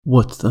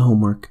What's the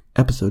Homework?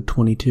 Episode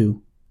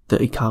 22,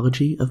 The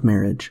Ecology of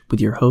Marriage, with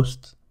your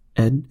hosts,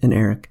 Ed and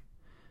Eric.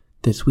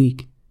 This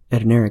week,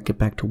 Ed and Eric get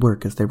back to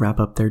work as they wrap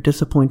up their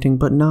disappointing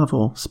but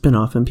novel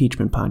spin-off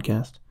impeachment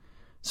podcast.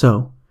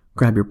 So,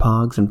 grab your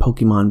Pogs and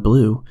Pokemon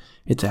Blue.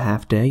 It's a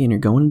half day and you're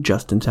going to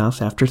Justin's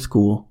house after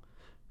school.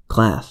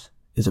 Class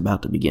is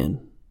about to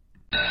begin.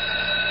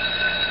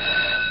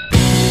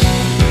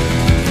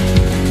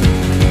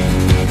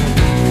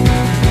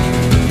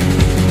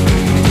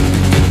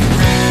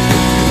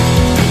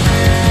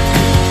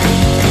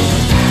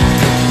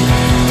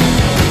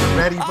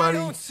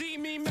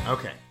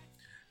 Okay.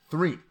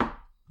 3.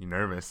 You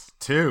nervous?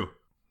 2,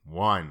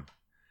 1.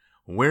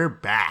 We're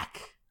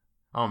back.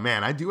 Oh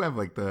man, I do have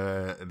like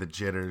the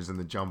jitters and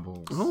the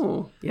jumbles.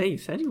 Oh, yeah, you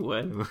said you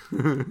would.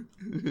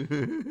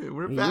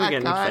 We're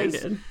back, guys.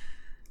 Excited.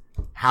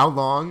 How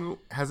long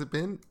has it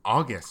been?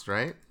 August,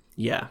 right?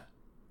 Yeah.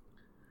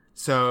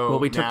 So well,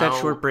 we took that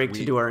short break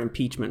to do our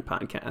impeachment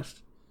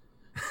podcast.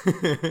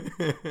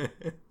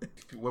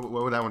 What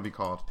would that one be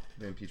called?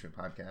 The impeachment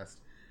podcast.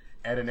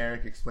 Ed and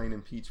Eric explain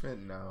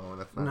impeachment? No,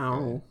 that's not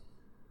good.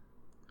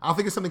 I'll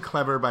think of something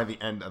clever by the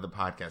end of the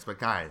podcast. But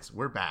guys,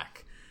 we're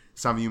back.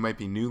 Some of you might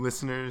be new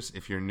listeners.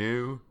 If you're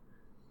new,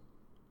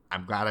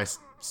 I'm glad I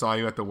saw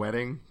you at the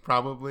wedding,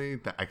 probably.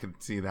 I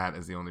could see that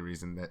as the only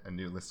reason that a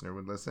new listener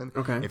would listen.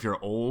 Okay. If you're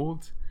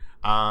old,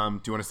 do you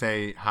want to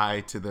say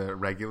hi to the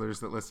regulars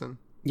that listen?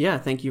 Yeah,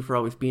 thank you for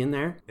always being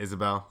there.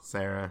 Isabel,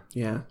 Sarah.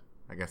 Yeah.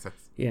 I guess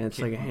that's... Yeah, it's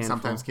like a handful.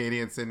 Sometimes Katie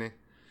and Sydney.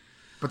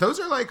 But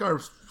those are like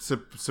our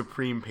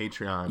supreme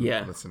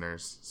Patreon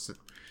listeners. So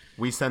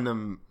we send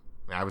them,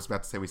 I was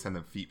about to say we send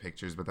them feet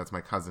pictures, but that's my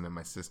cousin and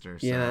my sister.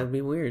 So. Yeah, that'd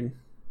be weird.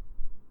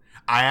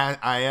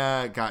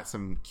 I got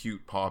some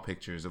cute paw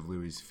pictures of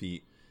Louie's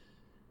feet.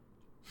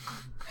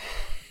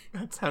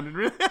 That sounded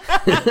really...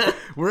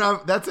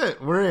 That's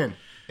it. We're in.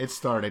 It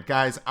started.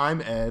 Guys,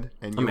 I'm Ed.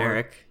 And I'm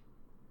Eric.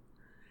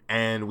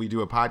 And we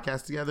do a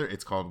podcast together.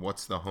 It's called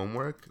What's the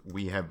Homework?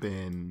 We have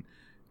been...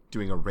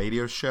 doing a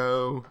radio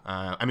show.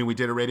 We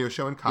did a radio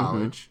show in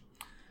college.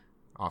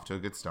 Mm-hmm. Off to a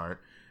good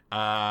start.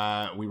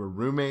 We were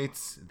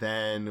roommates.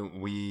 Then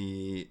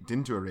we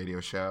didn't do a radio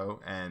show.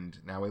 And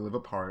now we live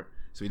apart.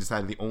 So we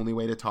decided the only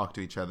way to talk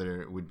to each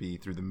other would be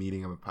through the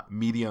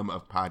medium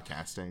of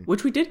podcasting.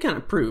 Which we did kind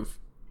of prove.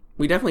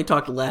 We definitely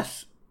talked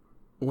less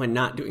when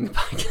not doing the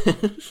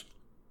podcast.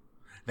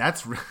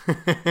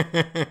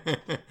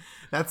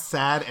 That's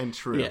sad and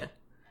true. Yeah.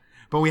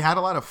 But we had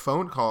a lot of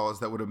phone calls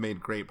that would have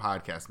made great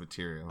podcast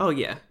material. Oh,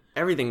 yeah.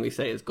 Everything we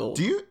say is gold.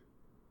 Do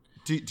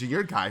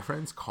your guy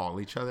friends call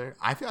each other?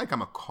 I feel like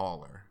I'm a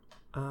caller.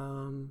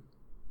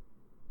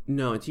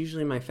 No, it's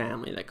usually my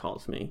family that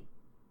calls me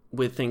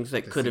with things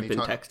that could have been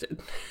texted.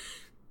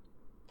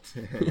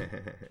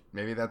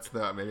 Maybe that's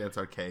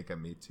archaic of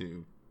me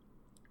to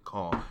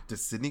call.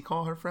 Does Sydney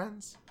call her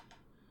friends?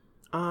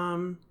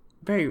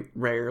 Very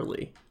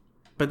rarely.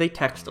 But they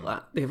text a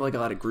lot. They have like a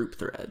lot of group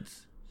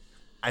threads.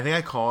 I think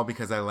I call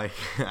because I like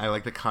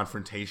the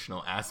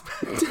confrontational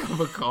aspect of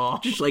a call.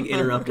 Just like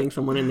interrupting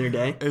someone in their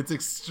day. It's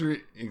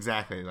extreme.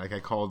 Exactly. Like I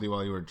called you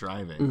while you were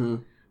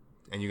driving,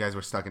 and you guys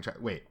were stuck in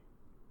traffic. Wait,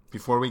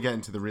 before we get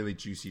into the really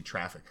juicy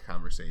traffic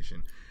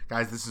conversation,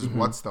 guys, this is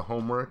What's the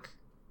Homework?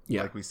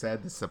 Yeah. Like we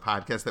said, this is a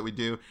podcast that we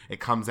do. It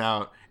comes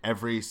out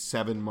every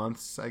 7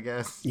 months, I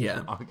guess.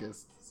 Yeah.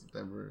 August,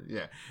 September.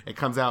 Yeah. It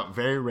comes out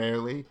very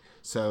rarely,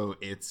 so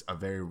it's a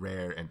very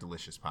rare and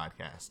delicious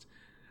podcast.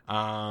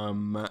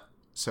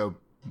 So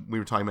we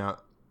were talking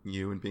about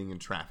you and being in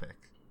traffic.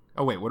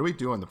 Oh, wait, what do we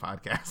do on the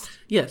podcast?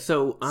 Yeah,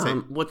 so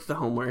what's the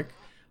homework?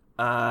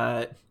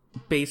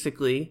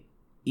 Basically,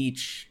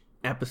 each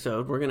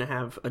episode, we're going to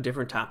have a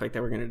different topic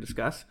that we're going to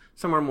discuss.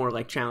 Some are more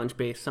like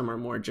challenge-based. Some are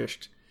more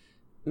just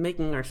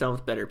making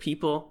ourselves better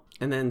people.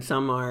 And then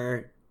some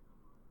are...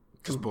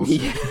 Just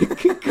bullshit.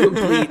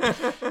 Complete.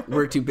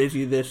 We're too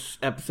busy this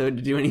episode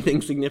to do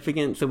anything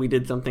significant, so we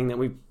did something that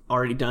we've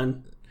already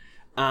done.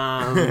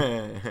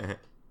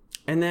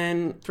 And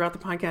then throughout the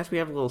podcast, we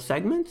have little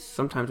segments.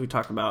 Sometimes we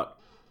talk about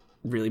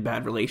really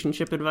bad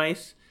relationship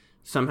advice.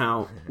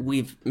 Somehow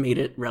we've made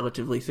it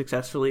relatively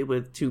successfully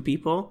with 2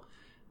 people.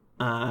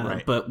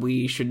 Right. But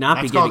we should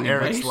not be giving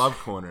advice. That's called Eric's Love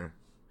Corner.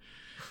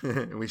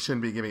 We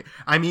shouldn't be giving...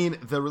 I mean,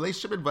 the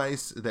relationship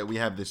advice that we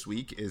have this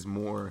week is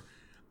more,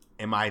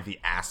 am I the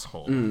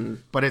asshole?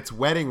 But it's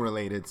wedding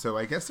related, so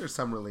I guess there's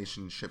some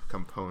relationship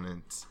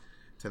components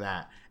to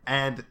that.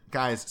 And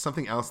guys,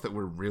 something else that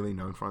we're really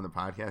known for on the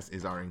podcast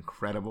is our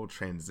incredible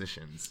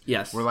transitions.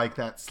 Yes. We're like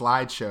that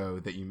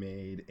slideshow that you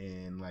made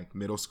in like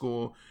middle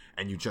school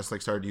and you just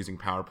like started using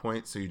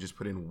PowerPoint, so you just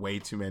put in way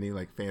too many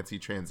like fancy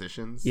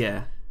transitions.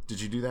 Yeah.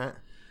 Did you do that?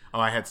 Oh,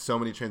 I had so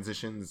many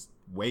transitions,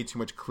 way too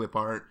much clip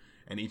art,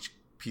 and each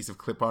piece of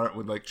clip art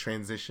would like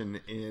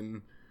transition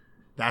in.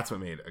 That's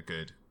what made a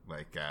good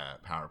like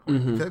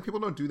PowerPoint. I feel like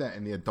people don't do that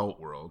in the adult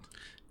world.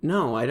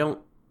 No, I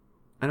don't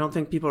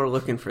think people are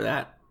looking for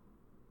that.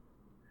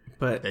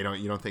 But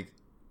you don't think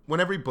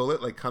when every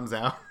bullet like comes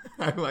out,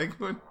 I like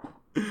when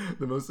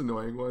the most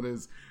annoying one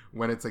is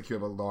when it's like you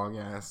have a long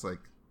ass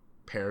like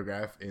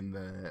paragraph in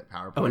the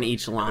PowerPoint. Oh, in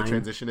each line. The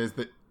transition is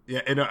that.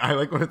 Yeah, and I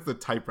like when it's the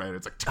typewriter.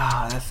 It's like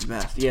that's the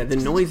best. Yeah, the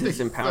noises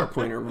in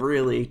PowerPoint are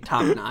really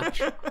top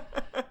notch.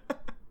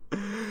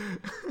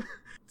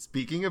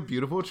 Speaking of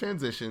beautiful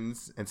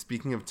transitions and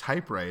speaking of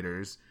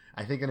typewriters,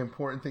 I think an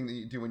important thing that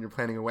you do when you're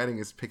planning a wedding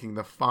is picking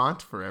the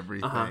font for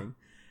everything. Uh-huh.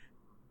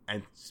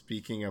 And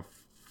speaking of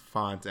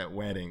font at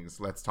weddings,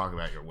 let's talk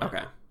about your wedding.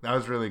 Okay. That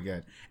was really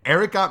good.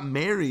 Eric got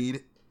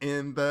married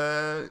in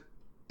the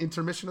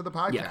intermission of the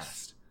podcast.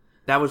 Yes.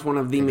 That was one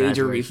of the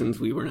major reasons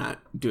we were not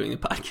doing the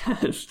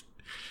podcast.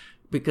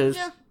 Because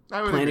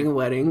planning a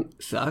wedding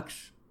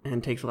sucks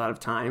and takes a lot of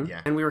time.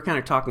 Yeah. And we were kind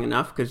of talking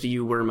enough because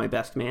you were my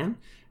best man.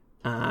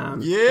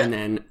 And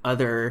then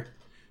other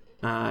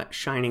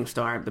shining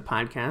star of the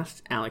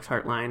podcast, Alex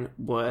Hartline,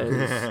 was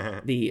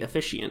the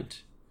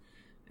officiant.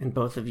 And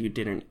both of you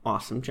did an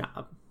awesome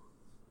job.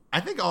 I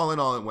think all in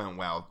all it went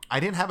well. I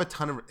didn't have a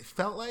ton of... It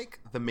felt like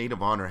the maid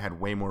of honor had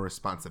way more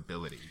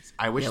responsibilities.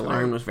 I wish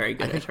Lauren was very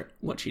good at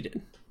what she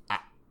did.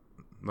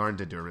 Lauren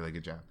did do a really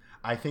good job.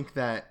 I think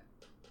that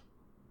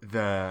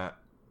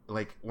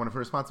one of her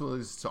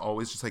responsibilities is to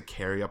always just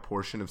carry a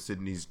portion of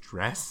Sydney's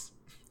dress.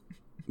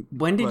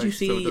 When did you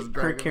see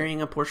her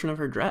carrying a portion of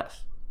her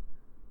dress?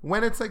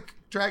 When it's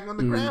dragging on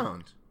the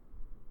ground.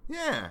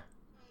 Yeah.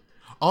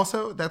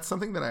 Also, that's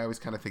something that I always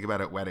kind of think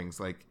about at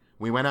weddings.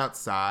 We went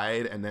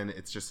outside and then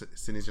it's just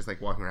Sydney's just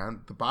walking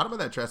around. The bottom of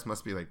that dress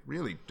must be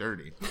really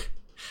dirty.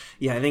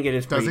 Yeah, I think it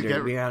is pretty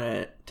dirty. We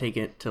gotta take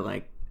it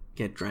to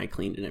get dry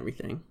cleaned and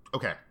everything.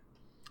 Okay.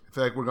 I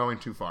feel like we're going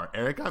too far.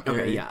 Eric got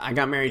married. Okay, yeah. I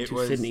got married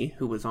to Sydney,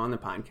 who was on the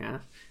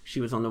podcast.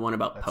 She was on the one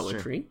about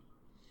poetry.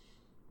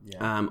 True.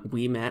 Yeah.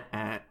 We met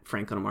at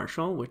Franklin and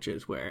Marshall, which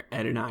is where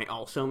Ed and I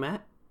also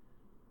met.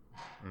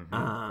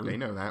 Mm-hmm. They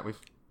know that.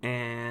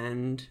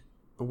 And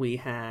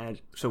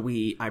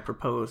I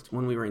proposed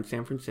when we were in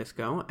San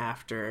Francisco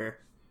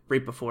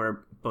right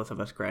before both of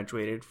us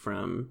graduated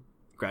from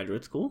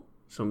graduate school.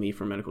 So me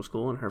from medical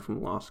school and her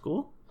from law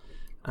school.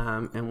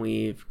 And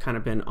we've kind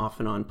of been off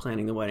and on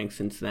planning the wedding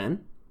since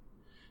then.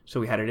 So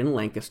we had it in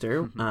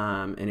Lancaster,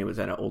 and it was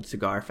at an old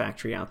cigar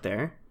factory out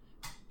there.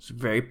 It's a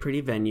very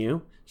pretty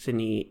venue.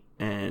 Sydney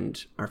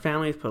and our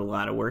families put a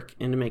lot of work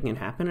into making it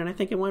happen, and I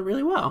think it went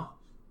really well.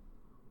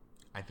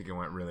 I think it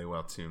went really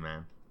well too,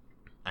 man.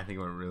 I think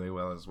it went really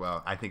well as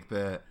well. I think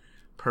the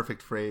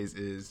perfect phrase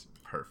is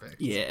perfect.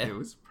 Yeah. It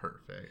was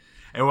perfect.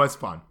 It was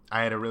fun.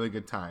 I had a really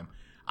good time.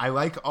 I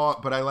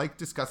like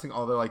discussing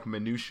all the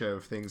minutia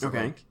of things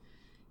that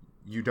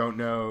you don't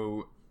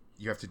know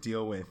you have to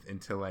deal with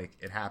until it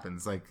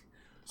happens.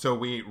 So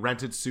we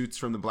rented suits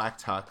from the Black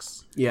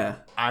Tux. Yeah.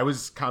 I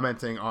was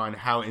commenting on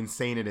how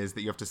insane it is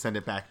that you have to send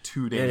it back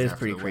 2 days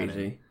after the wedding. It is pretty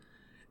crazy.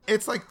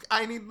 It's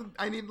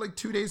I need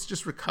 2 days to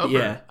just recover.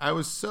 Yeah.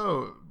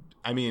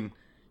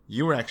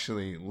 You were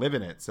actually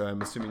living it, so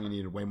I'm assuming you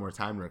needed way more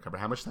time to recover.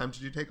 How much time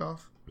did you take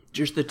off?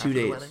 Just the 2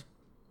 days.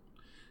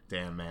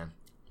 Damn, man.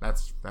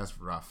 That's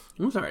rough.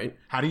 It was all right.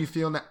 How do you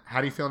feel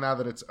now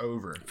that it's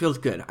over? It feels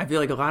good. I feel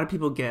like a lot of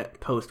people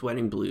get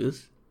post-wedding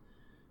blues.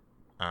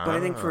 But I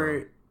think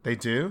they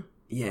do?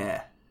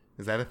 Yeah.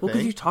 Is that a thing? Well,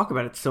 because you talk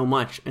about it so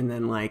much, and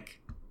then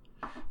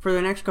for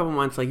the next couple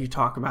months, you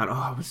talk about,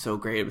 it was so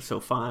great, it was so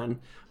fun,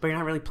 but you're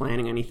not really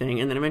planning anything,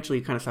 and then eventually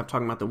you kind of stop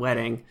talking about the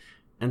wedding,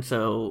 and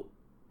so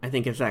I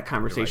think as that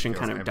conversation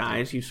kind of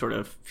dies, you sort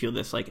of feel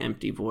this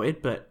empty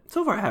void, but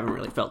so far I haven't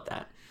really felt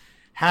that.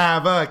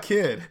 Have a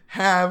kid.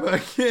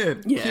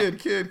 Yeah.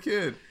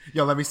 Kid.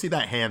 Yo, let me see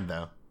that hand,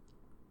 though.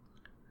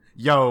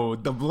 Yo,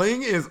 the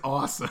bling is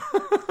awesome.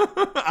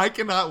 I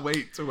cannot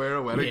wait to wear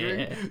a wedding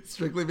ring,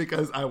 strictly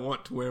because I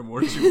want to wear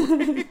more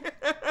jewelry.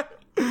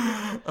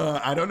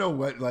 I don't know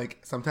what,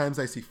 sometimes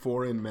I see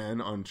foreign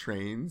men on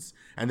trains,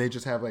 and they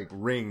just have,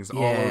 rings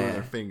all over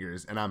their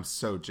fingers, and I'm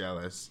so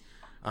jealous.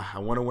 I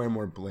want to wear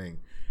more bling.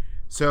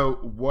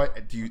 So,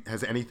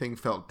 has anything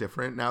felt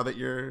different now that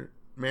you're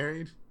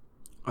married?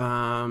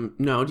 No.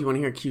 Do you want to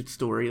hear a cute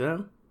story,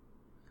 though?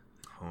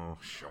 Oh,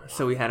 sure.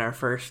 So we had our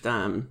first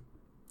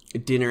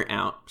dinner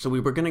out. So we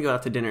were going to go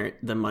out to dinner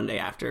the Monday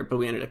after, but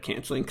we ended up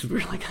canceling because we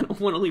were I don't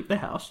want to leave the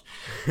house.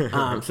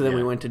 So then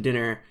we went to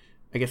dinner,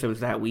 I guess it was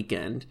that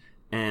weekend,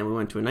 and we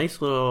went to a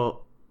nice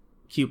little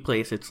cute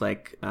place. It's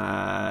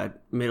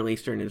Middle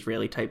Eastern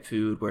Israeli type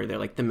food where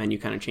they're the menu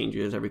kind of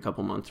changes every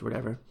couple months or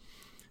whatever.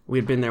 We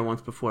had been there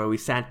once before. We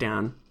sat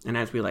down, and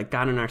as we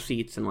got in our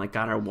seats and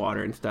got our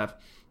water and stuff,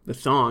 the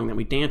song that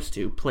we danced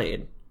to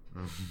played.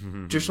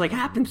 Just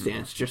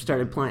happenstance, just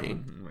started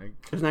playing.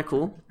 Isn't that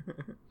cool?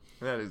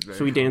 That is very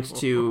So we danced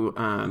cool.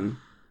 to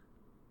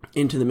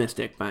Into the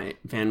Mystic by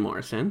Van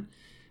Morrison,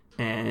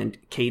 and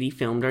Katie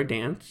filmed our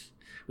dance.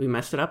 We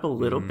messed it up a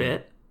little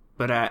bit,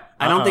 but I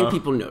don't think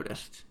people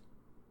noticed.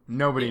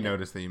 Nobody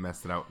noticed that you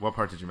messed it up. What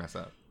part did you mess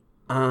up?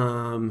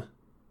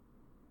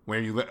 Where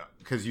you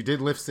because you did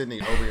lift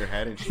Sydney over your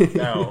head and she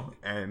fell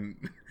and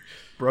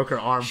broke her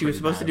arm. She was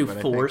supposed to do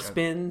 4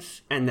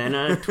 spins and then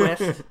a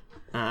twist,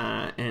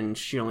 and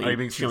she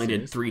only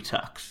did 3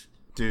 tucks.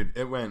 Dude,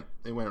 it went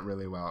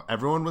really well.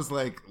 Everyone was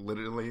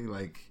literally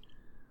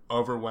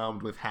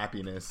overwhelmed with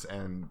happiness,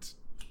 and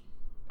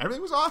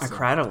everything was awesome. I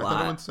cried a I thought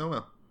lot. it went so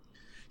well.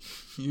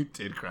 You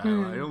did cry a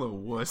lot. You're a little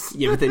wuss.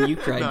 Yeah, but then you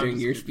cried during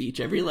your speech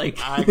every I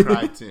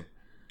cried too.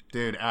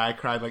 Dude, I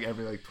cried like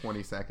every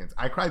 20 seconds.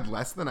 I cried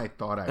less than I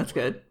thought I would. That's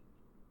good.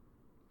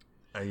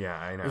 Yeah,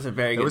 I know. It was a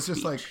very good was speech.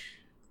 Just like,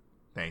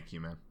 thank you,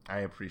 man.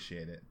 I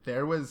appreciate it.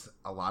 There was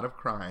a lot of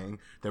crying.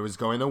 There was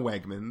going to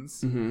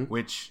Wegmans,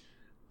 which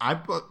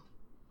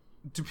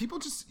do people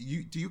just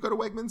do you go to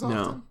Wegmans often?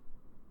 No.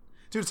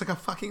 Dude, it's like a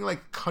fucking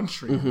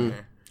country in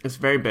there. It's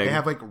very big. They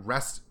have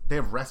they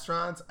have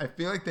restaurants. I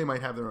feel like they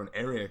might have their own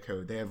area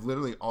code. They have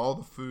literally all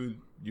the food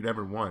you'd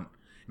ever want.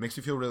 It makes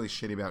me feel really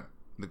shitty about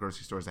the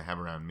grocery stores I have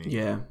around me.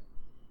 Yeah.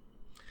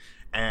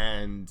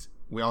 And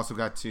we also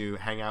got to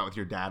hang out with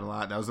your dad a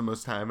lot. That was the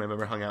most time I've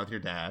ever hung out with your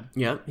dad.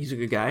 Yep, he's a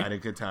good guy. I had a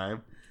good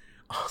time.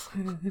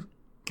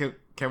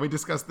 Can we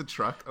discuss the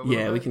truck a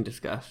little bit? We can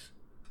discuss.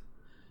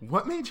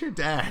 What made your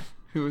dad,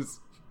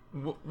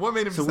 what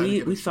made him So decide to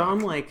get we a saw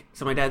truck? him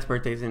so my dad's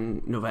birthday's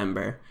in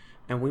November,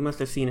 and we must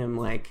have seen him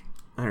I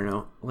don't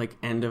know,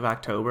 end of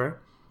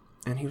October,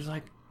 and he was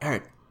like,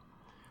 Eric,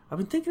 I've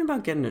been thinking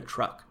about getting a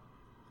truck.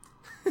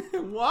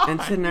 Why?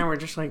 And so now we're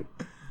just like,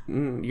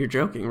 you're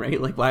joking, right?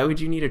 Why would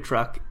you need a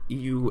truck?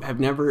 You have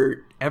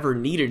never, ever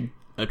needed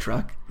a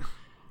truck.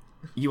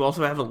 You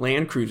also have a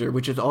Land Cruiser,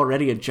 which is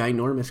already a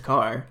ginormous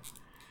car.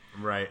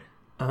 Right.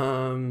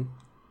 And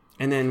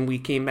then we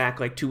came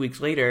back 2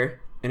 weeks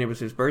later, and it was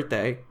his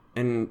birthday,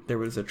 and there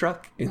was a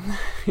truck in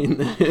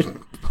the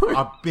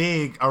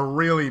a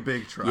really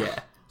big truck. Yeah.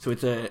 So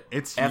it's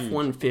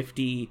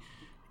F-150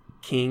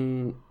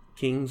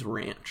 King's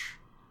Ranch.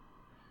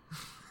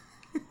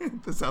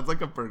 This sounds like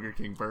a Burger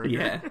King burger.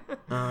 Yeah.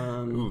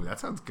 Ooh, that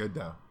sounds good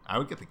though. I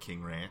would get the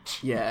King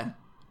Ranch. Yeah.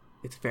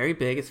 It's very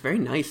big. It's very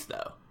nice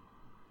though.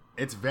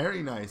 It's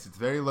very nice. It's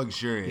very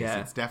luxurious. Yeah.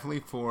 It's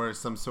definitely for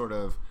some sort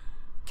of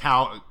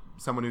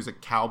someone who's a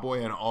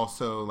cowboy and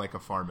also a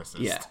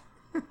pharmacist. Yeah.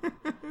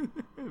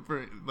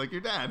 For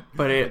your dad.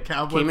 But it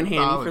came in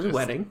handy for the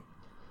wedding.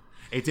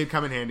 It did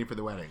come in handy for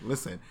the wedding.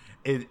 Listen,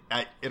 it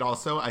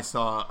also, I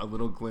saw a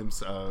little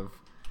glimpse of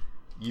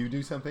you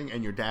do something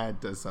and your dad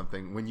does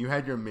something. When you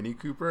had your Mini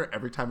Cooper,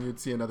 every time you'd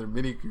see another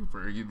Mini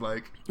Cooper, you'd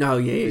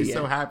be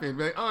so happy and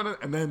be like, oh no.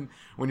 And then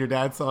when your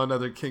dad saw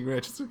another King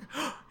Ranch,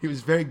 he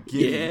was very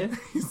giddy. Yeah.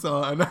 He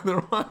saw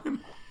another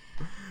one.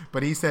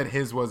 But he said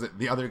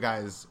the other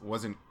guy's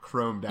wasn't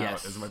chromed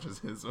out as much as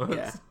his was.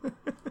 Yeah.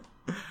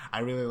 I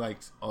really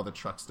liked all the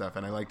truck stuff,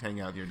 and I liked hanging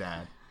out with your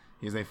dad.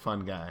 He's a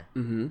fun guy.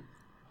 Mm-hmm.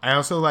 I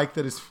also like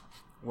that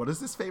what is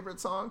his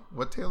favorite song?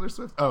 What Taylor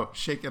Swift? Oh,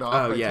 Shake It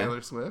Off by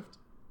Taylor Swift.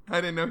 I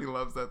didn't know he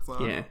loves that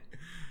song. Yeah.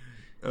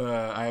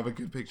 I have a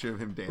good picture of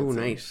him dancing. Oh,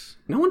 nice.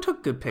 No one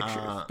took good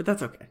pictures, but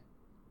that's okay.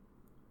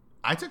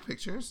 I took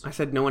pictures. I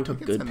said no one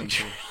took good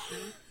pictures.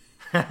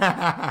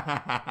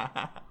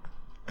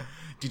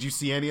 Did you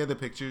see any of the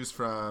pictures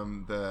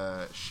from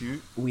the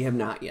shoot? We have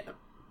not yet.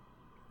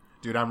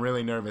 Dude, I'm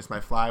really nervous. My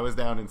fly was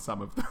down in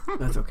some of them.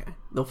 That's okay.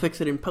 They'll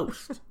fix it in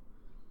post.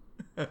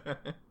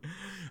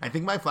 I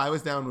think my fly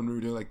was down when we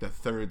were doing the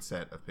third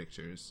set of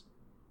pictures.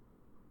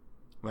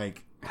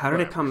 How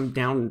did it come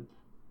down?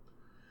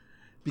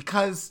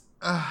 Because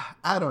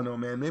I don't know,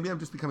 man. Maybe I'm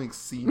just becoming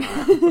senile.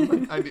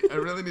 I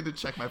really need to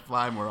check my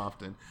fly more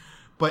often.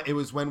 But it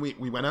was when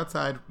we went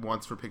outside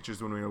once for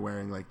pictures when we were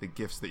wearing the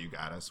gifts that you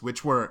got us,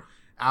 which were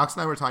Alex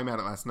and I were talking about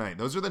it last night.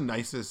 Those are the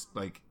nicest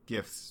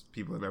gifts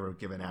people have ever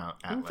given out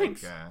at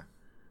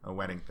a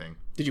wedding thing.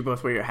 Did you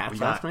both wear your hats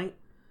last night?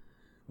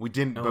 We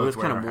didn't both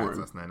wear our hats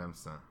last night.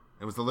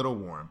 It was a little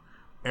warm.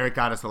 Eric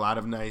got us a lot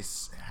of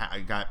nice.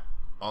 Got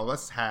all of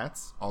us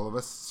hats, all of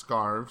us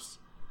scarves,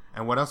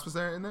 and what else was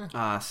there in there?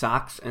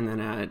 Socks and then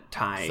a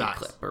tie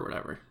clip or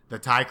whatever. The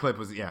tie clip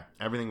was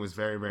everything was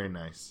very, very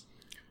nice.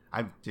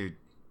 Dude,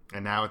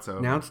 and now it's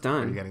over. Now it's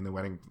done. Are you getting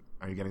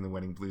the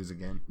wedding blues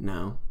again?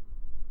 No.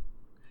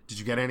 Did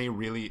you get any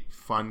really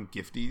fun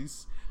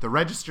gifties? The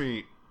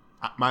registry.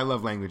 My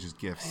love language is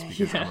gifts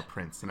because I'm a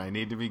prince and I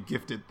need to be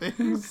gifted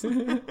things.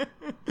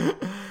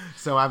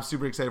 So I'm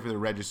super excited for the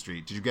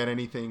registry. Did you get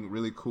anything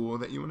really cool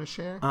that you want to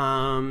share?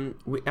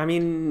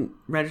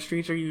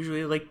 Registries are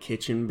usually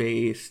kitchen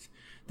based.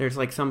 There's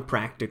some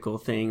practical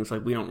things.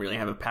 We don't really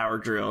have a power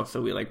drill, so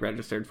we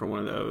registered for one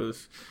of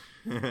those.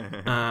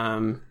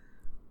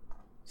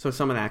 So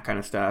some of that kind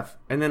of stuff.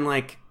 And then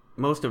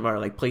most of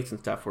our plates and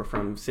stuff were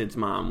from Sid's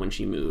mom when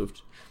she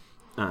moved.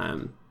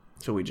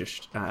 So we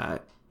just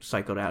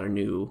cycled out a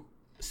new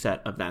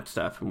set of that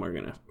stuff, and we're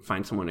gonna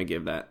find someone to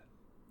give that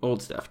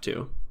old stuff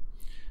to.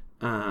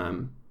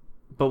 But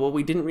what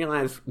we didn't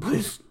realize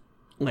was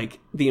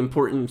the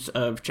importance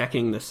of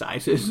checking the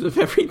sizes of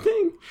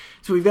everything.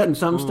 So we've gotten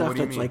some stuff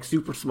that's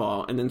super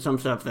small, and then some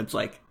stuff that's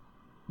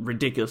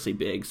ridiculously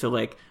big. So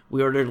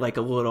we ordered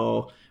a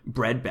little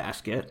bread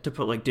basket to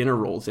put dinner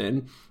rolls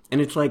in,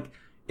 and it's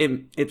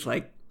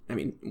I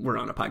mean, we're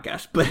on a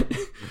podcast, but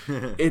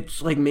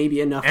it's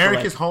maybe enough Eric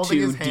for is holding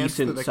two his hands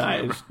to the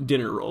decent-sized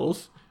dinner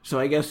rolls. So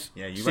I guess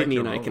Sydney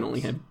and I can only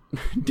have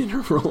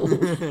dinner rolls.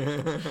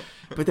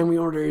 But then we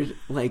ordered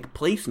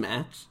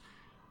placemats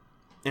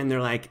and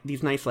they're like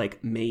these nice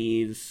like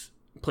maze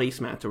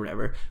placemats or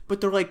whatever, but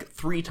they're like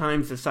 3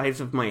 times the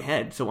size of my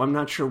head, so I'm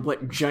not sure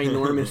what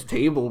ginormous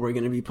table we're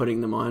going to be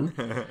putting them on.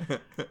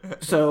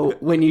 So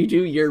when you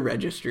do your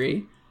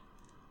registry,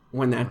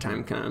 when that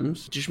time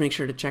comes, just make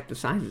sure to check the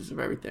sizes of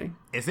everything.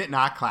 Is it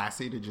not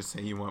classy to just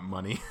say you want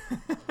money?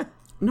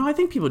 No, I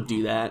think people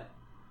do that.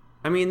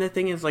 I mean, the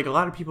thing is, like, a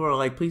lot of people are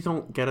like, please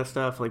don't get us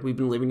stuff. Like, we've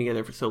been living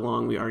together for so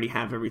long. We already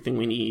have everything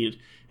we need.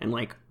 And,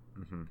 like,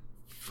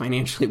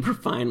 financially, we're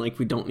fine. Like,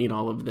 we don't need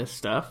all of this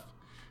stuff.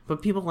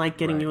 But people like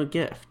getting you a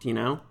gift, you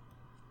know?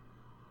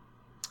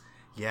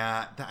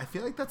 Yeah, I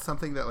feel like that's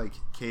something that, like,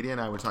 Katie and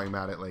I were talking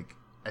about it. Like,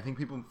 I think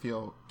people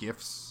feel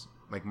gifts,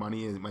 like,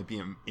 money might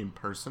be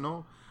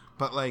impersonal.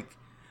 But, like,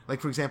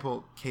 for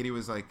example, Katie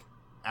was, like,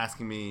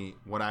 asking me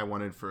what I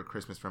wanted for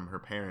Christmas from her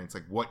parents,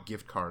 like what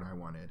gift card I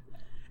wanted.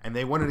 And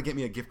they wanted to get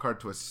me a gift card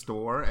to a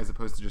store as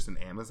opposed to just an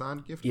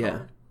Amazon gift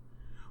card.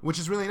 Which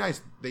is really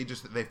nice. They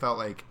felt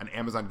like an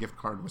Amazon gift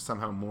card was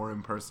somehow more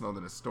impersonal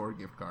than a store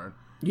gift card.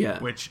 Yeah.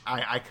 Which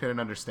I couldn't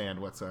understand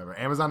whatsoever.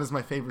 Amazon is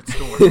my favorite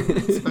store.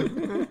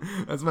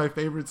 That's my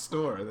favorite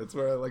store. That's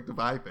where I like to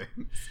buy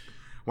things.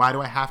 Why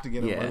do I have to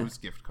get a Lowe's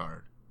gift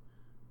card?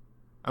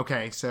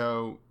 Okay,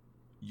 so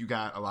you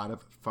got a lot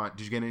of fun.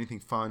 Did you get anything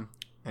fun?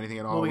 Anything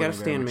at all? Well, we got a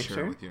stand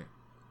mixer.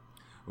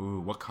 Ooh,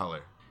 what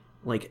color?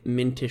 Like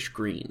mintish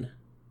green.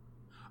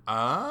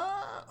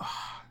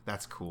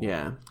 That's cool.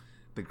 Yeah.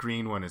 The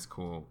green one is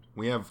cool.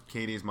 We have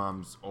Katie's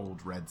mom's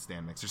old red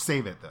stand mixer.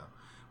 Save it, though.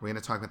 We're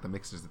going to talk about the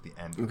mixers at the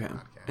end of the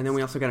podcast. And then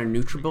we also got a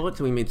NutriBullet,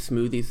 so we made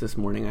smoothies this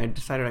morning. I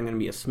decided I'm going to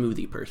be a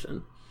smoothie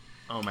person.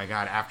 Oh, my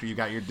God. After you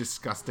got your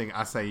disgusting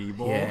acai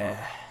bowl.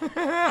 Yeah.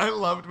 I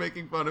loved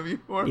making fun of you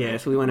for it. Yeah,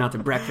 so we went out to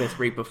breakfast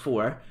right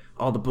before,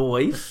 all the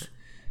boys.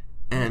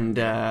 And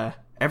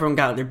everyone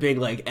got their big,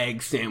 like,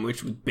 egg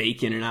sandwich with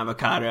bacon and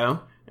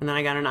avocado. And then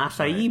I got an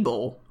acai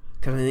bowl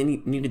because I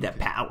needed that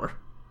power.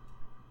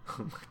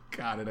 Oh, my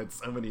God. It had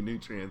so many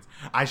nutrients.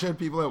 I showed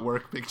people at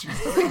work pictures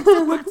of it.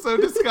 It looked so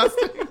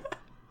disgusting.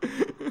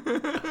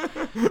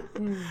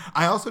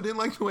 I also didn't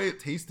like the way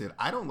it tasted.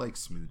 I don't like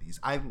smoothies.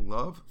 I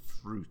love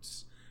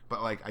fruits.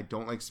 But, like, I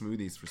don't like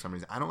smoothies for some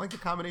reason. I don't like the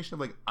combination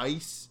of, like,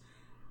 ice.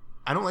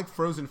 I don't like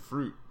frozen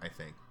fruit, I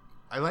think.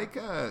 I like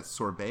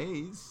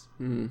sorbets.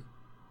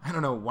 I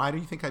don't know. Why do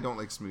you think I don't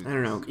like smoothies? I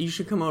don't know. You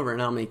should come over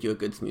and I'll make you a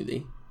good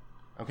smoothie.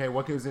 Okay,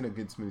 what goes in a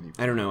good smoothie?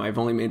 I don't know. I've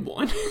only made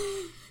one.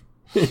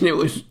 And it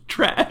was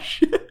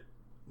trash.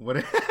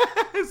 What?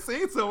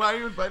 See? So why are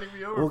you inviting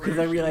me over? Well, because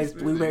I realized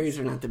blueberries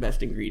are not the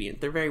best ingredient.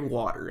 They're very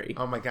watery.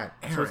 Oh, my God.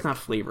 Eric, so it's not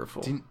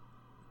flavorful.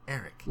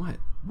 Eric. What?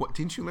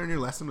 Didn't you learn your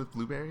lesson with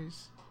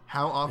blueberries?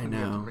 How often do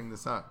you have to bring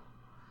this up?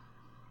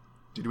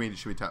 Should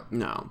we talk?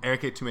 No.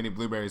 Eric ate too many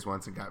blueberries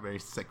once and got very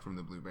sick from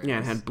the blueberries. Yeah,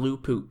 it had blue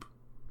poop.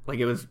 Like,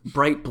 it was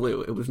bright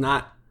blue. It was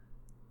not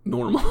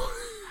normal.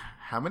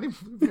 How many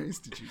blueberries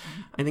did you eat?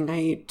 I think I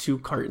ate 2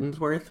 cartons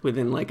worth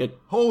within, like, a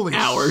holy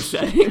hour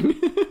setting.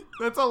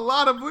 That's a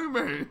lot of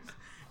blueberries.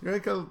 You're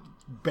like a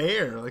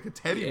bear, like a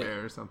teddy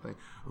bear or something.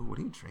 Ooh, what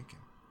are you drinking?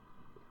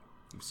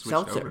 You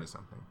switched over to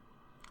something.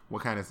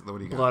 What do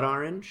you got? Blood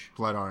orange.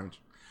 Blood orange.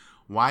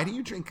 Why do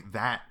you drink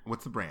that?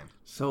 What's the brand?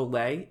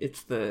 Soleil.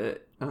 It's the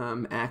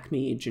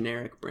Acme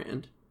generic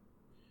brand.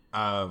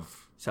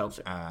 Of?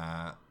 Seltzer.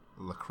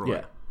 LaCroix.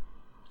 Yeah.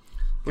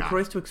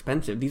 LaCroix's too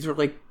expensive. These are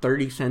like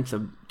 30 cents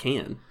a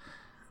can.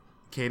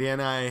 Katie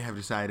and I have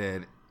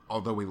decided,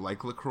 although we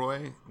like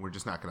LaCroix, we're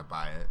just not going to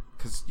buy it.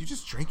 Because you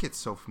just drink it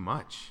so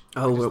much.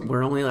 Oh,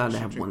 we're only allowed to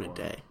have one a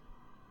day.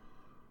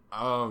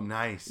 Oh,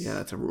 nice. Yeah,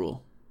 that's a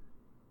rule.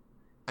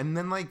 And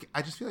then, like,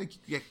 I just feel like you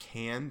get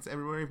cans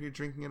everywhere if you're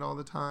drinking it all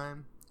the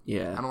time.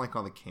 Yeah. I don't like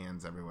all the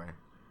cans everywhere.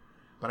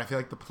 But I feel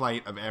like the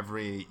plight of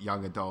every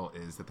young adult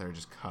is that there are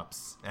just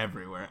cups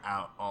everywhere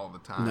out all the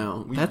time.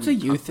 No, that's a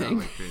you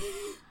thing.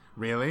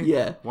 Really?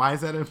 Yeah. Why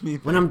is that a me thing?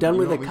 When I'm done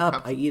with a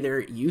cup, I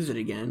either use it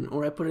again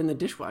or I put it in the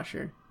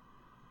dishwasher.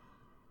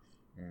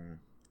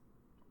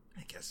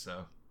 I guess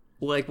so.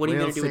 Well, like, what are you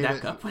going to do with that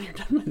cup when you're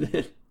done with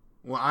it?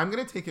 Well, I'm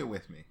going to take it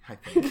with me, I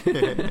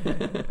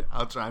think.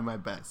 I'll try my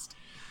best.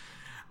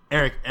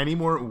 Eric, any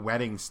more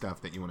wedding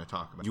stuff that you want to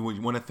talk about? You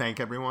want to thank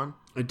everyone?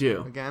 I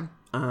do. Again?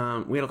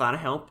 We had a lot of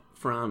help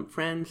from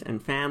friends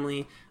and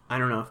family. I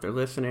don't know if they're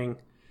listening.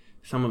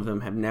 Some of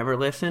them have never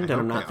listened,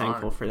 and I'm not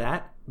thankful for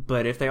that.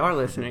 But if they are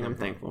listening, I'm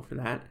thankful for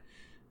that.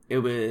 It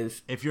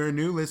was... If you're a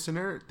new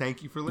listener,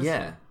 thank you for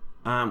listening.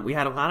 Yeah. We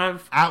had a lot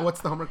of...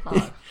 What's the homework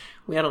pod?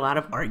 We had a lot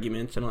of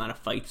arguments and a lot of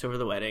fights over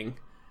the wedding.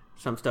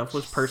 Some stuff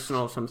was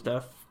personal. Some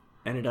stuff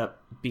ended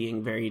up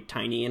being very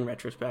tiny in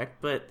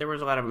retrospect. But there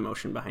was a lot of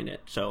emotion behind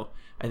it. So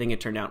I think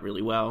it turned out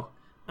really well.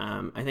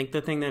 I think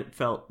the thing that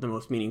felt the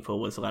most meaningful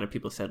was a lot of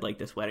people said, like,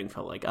 this wedding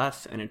felt like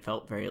us. And it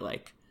felt very,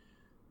 like,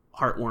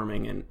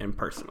 heartwarming and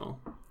personal.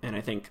 And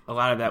I think a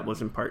lot of that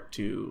was in part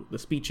to the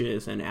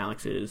speeches and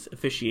Alex's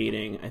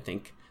officiating. I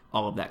think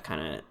all of that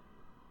kind of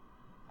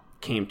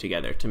came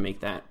together to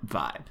make that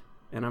vibe.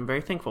 And I'm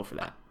very thankful for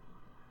that.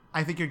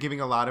 I think you're giving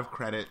a lot of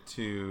credit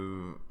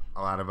to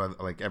a lot of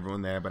like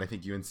everyone there, but I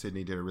think you and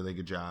Sydney did a really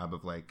good job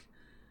of like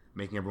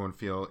making everyone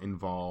feel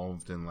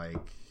involved and like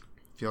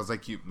feels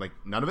like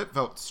none of it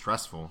felt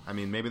stressful. I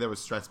mean, maybe there was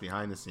stress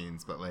behind the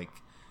scenes, but like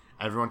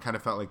everyone kind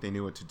of felt like they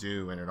knew what to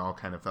do, and it all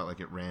kind of felt like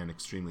it ran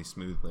extremely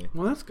smoothly.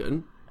 Well, that's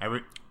good.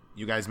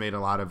 You guys made a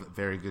lot of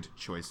very good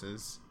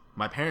choices.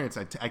 My parents,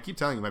 I keep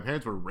telling you, my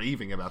parents were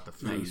raving about the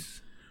food.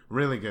 Nice.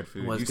 Really good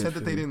food. You said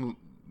that they didn't.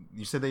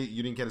 You said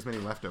you didn't get as many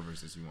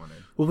leftovers as you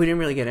wanted. Well, we didn't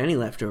really get any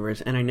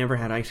leftovers, and I never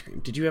had ice cream.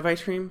 Did you have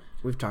ice cream?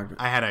 We've talked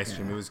about. I had ice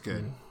cream. It was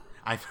good.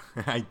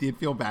 I did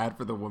feel bad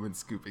for the woman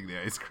scooping the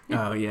ice cream.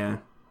 Oh yeah.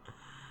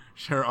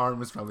 Her arm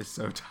was probably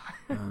so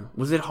tired.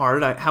 Was it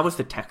hard? How was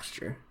the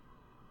texture?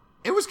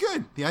 It was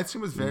good. The ice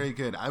cream was very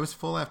good. I was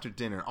full after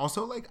dinner.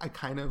 Also, like, I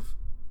kind of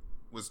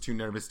was too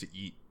nervous to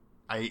eat.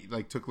 I,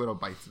 like, took little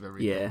bites of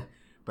everything. Yeah.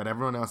 But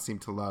everyone else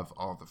seemed to love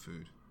all the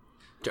food.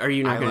 Are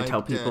you not going to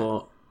tell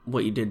people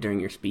what you did during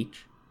your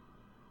speech?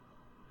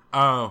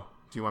 Oh.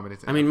 Do you want me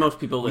to I mean, most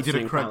people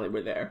listening probably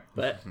were there,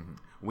 but...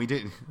 We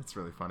didn't. That's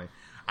really funny.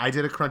 I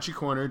did a Crunchy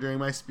Corner during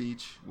my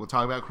speech. We'll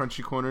talk about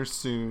Crunchy Corners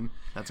soon.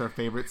 That's our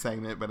favorite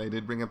segment, but I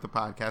did bring up the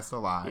podcast a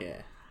lot.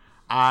 Yeah.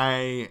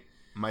 I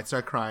might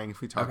start crying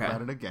if we talk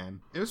about it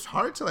again. It was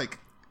hard to, like,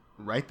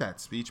 write that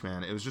speech,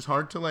 man. It was just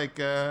hard to, like,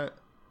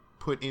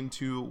 put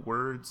into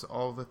words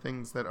all the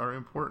things that are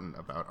important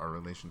about our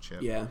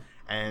relationship. Yeah.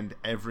 And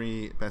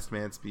every best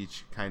man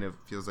speech kind of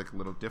feels like a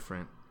little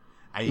different.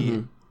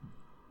 I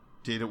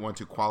didn't want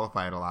to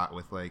qualify it a lot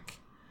with, like,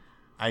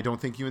 I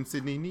don't think you and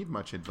Sydney need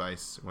much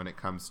advice when it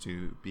comes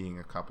to being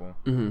a couple.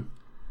 Mm-hmm.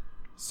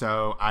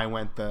 So I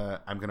went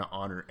I'm going to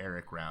honor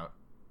Eric route.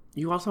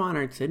 You also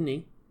honored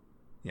Sydney.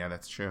 Yeah,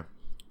 that's true.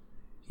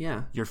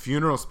 Yeah. Your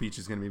funeral speech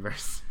is going to be very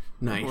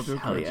nice. We'll do a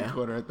Crunchy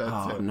Corner at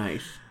that too.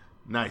 Nice.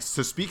 Nice.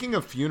 So speaking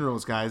of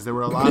funerals, guys, there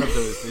were a lot of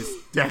those this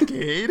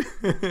decade.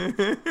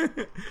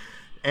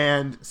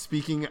 And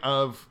speaking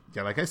of,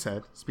 like I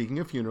said, speaking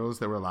of funerals,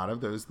 there were a lot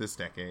of those this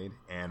decade.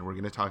 And we're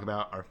going to talk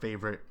about our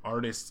favorite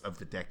artists of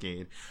the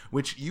decade,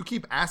 which you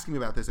keep asking me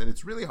about this. And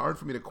it's really hard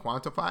for me to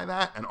quantify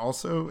that. And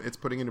also, it's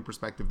putting into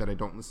perspective that I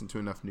don't listen to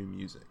enough new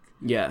music.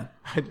 Yeah.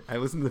 I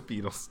listen to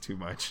the Beatles too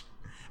much.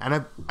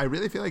 And I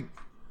really feel like,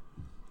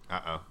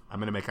 I'm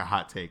going to make a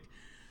hot take.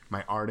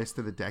 My artist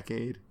of the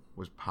decade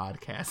was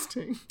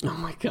podcasting. Oh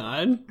my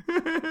god.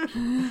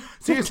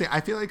 Seriously, I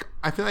feel like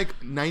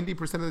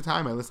 90% of the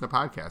time I listen to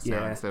podcasts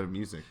now instead of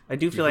music. I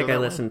do feel like I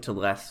listen to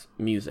less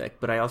music,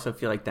 but I also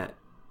feel like that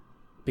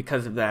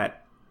because of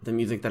that, the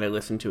music that I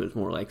listen to is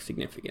more like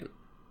significant.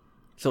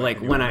 So like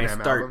when I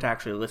start to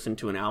actually listen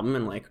to an album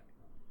and like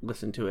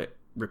listen to it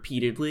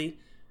repeatedly,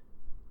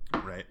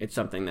 right? It's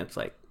something that's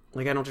like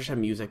I don't just have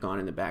music on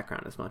in the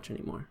background as much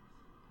anymore.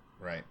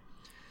 Right.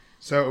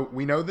 So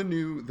we know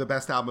the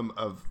best album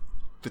of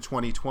the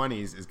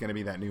 2020s is going to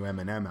be that new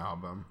Eminem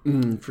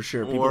album. For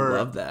sure. People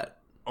love that.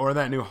 Or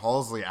that new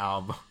Halsey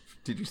album.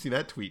 Did you see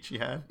that tweet she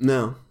had?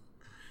 No.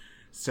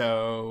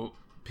 So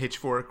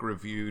Pitchfork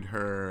reviewed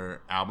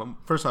her album.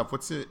 First off,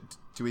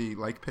 do we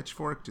like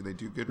Pitchfork? Do they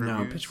do good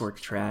reviews? No,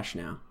 Pitchfork's trash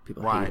now.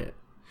 People Why? hate it.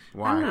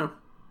 Why? I don't know.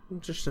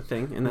 It's just a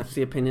thing, and that's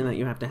the opinion that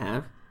you have to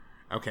have.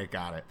 Okay,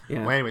 got it.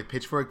 Yeah. Well, anyway,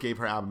 Pitchfork gave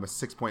her album a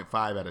 6.5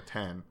 out of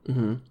 10.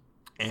 Mm-hmm.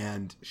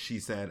 And she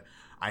said,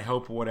 I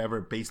hope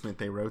whatever basement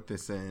they wrote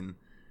this in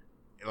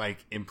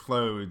like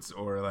implodes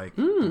or like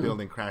the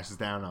building crashes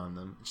down on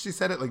them. She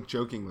said it like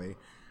jokingly.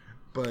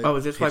 But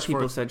is this why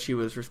people said she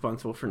was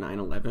responsible for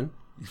 9/11?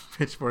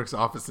 Pitchfork's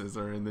offices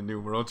are in the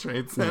New World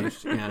Trade Center.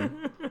 Nice. Yeah.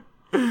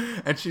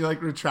 And she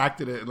like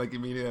retracted it and like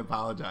immediately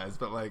apologized,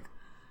 but like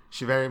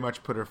she very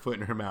much put her foot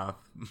in her mouth.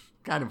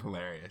 Kind of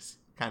hilarious.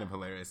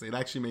 It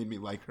actually made me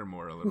like her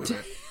more a little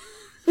bit.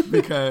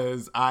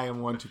 Because I am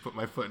one to put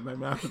my foot in my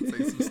mouth and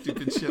say some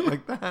stupid shit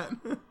like that.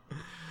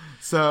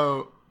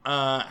 So,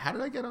 how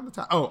did I get on the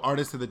top? Oh,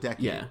 artist of the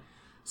decade. Yeah.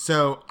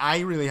 So,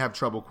 I really have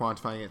trouble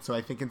quantifying it. So,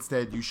 I think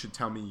instead you should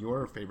tell me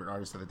your favorite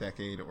artist of the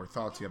decade or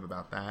thoughts you have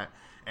about that.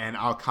 And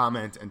I'll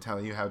comment and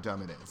tell you how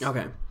dumb it is.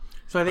 Okay.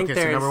 So, I think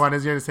so number one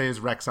is you're going to say is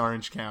Rex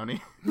Orange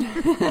County.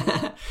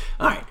 All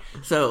right.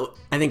 So,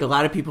 I think a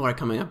lot of people are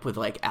coming up with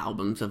like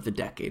albums of the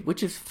decade,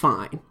 which is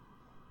fine.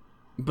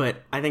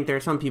 But I think there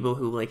are some people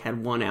who like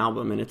had one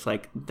album and it's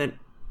like that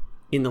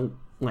in the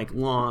like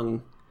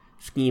long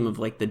scheme of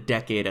like the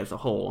decade as a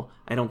whole,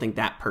 I don't think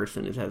that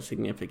person is as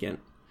significant.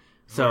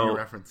 So what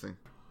are you referencing?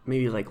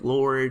 Maybe like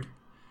Lorde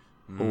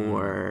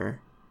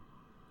or...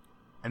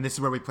 And this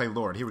is where we play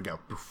Lorde. Here we go.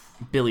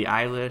 Billie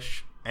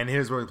Eilish. And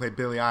here's where we play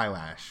Billie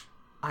Eyelash.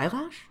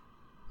 Eyelash?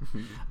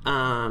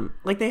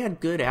 Like they had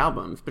good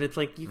albums, but it's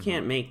like you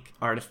can't make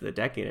artist of the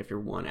decade if you're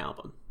one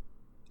album.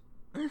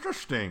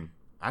 Interesting.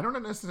 I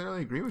don't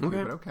necessarily agree with you,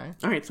 but okay.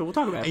 All right, so we'll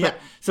talk about it. Yeah.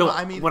 So well,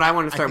 I mean, what I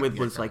want to start with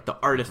was like the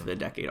artist of the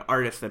decade.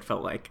 Artists that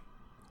felt like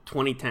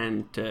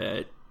 2010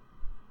 to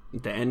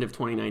the end of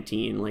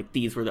 2019, like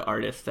these were the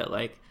artists that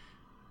like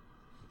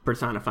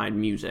personified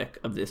music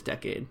of this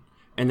decade.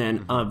 And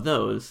then of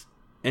those,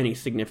 any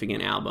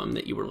significant album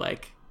that you were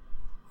like,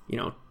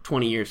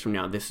 20 years from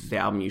now, this is the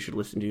album you should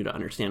listen to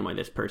understand why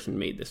this person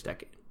made this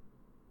decade.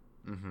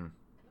 Mm-hmm.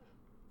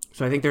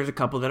 So I think there's a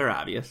couple that are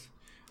obvious.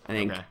 I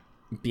think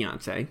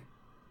Beyonce.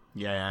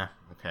 Yeah.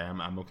 Okay,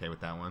 I'm okay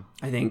with that one.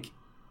 I think,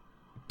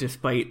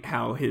 despite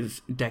how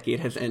his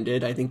decade has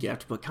ended, I think you have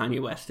to put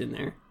Kanye West in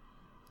there.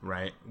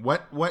 Right.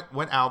 What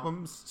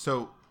albums?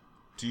 So,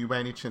 do you by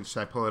any chance, should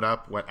I pull it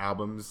up? What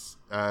albums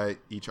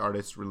each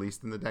artist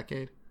released in the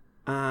decade?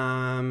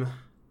 So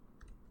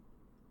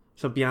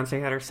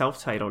Beyonce had her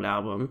self-titled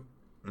album.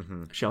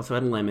 Mm-hmm. She also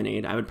had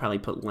Lemonade. I would probably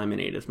put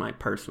Lemonade as my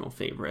personal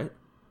favorite.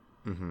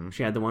 Mm-hmm.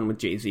 She had the one with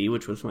Jay-Z,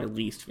 which was my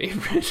least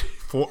favorite.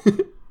 4.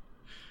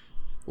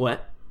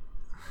 What?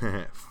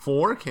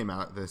 4 came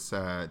out this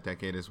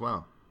decade as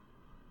well.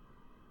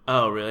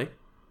 Oh, really?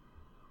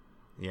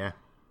 Yeah.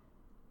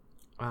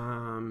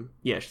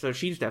 Yeah, so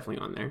she's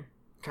definitely on there.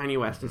 Kanye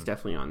West is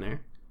definitely on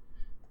there.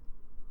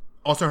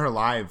 Also, her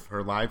live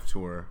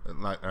tour.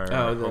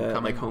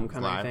 The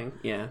homecoming live thing.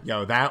 Yeah.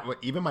 Yo,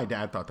 even my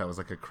dad thought that was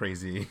like a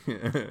crazy.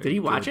 Did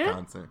he watch it?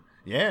 Concert.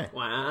 Yeah.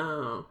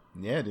 Wow.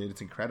 Yeah, dude,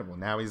 it's incredible.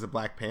 Now he's a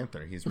Black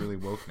Panther. He's really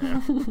woke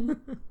now.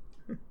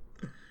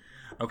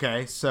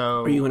 Okay,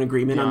 so are you in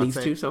agreement Beyonce, on these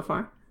two so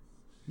far?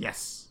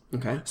 Yes.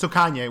 Okay. So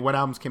Kanye, what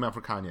albums came out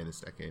for Kanye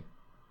this decade?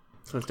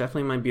 So it's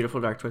definitely My Beautiful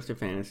Dark Twisted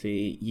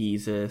Fantasy,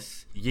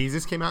 Yeezus.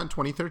 Yeezus came out in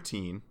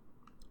 2013.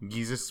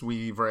 Yeezus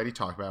we've already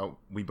talked about.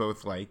 We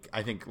both like.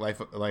 I think Life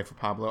of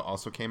Pablo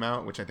also came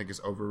out, which I think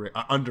is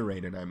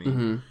underrated. I mean,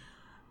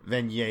 Mm-hmm.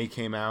 Then Ye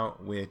came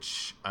out,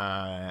 which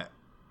I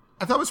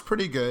thought was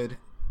pretty good.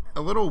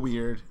 A little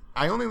weird.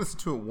 I only listened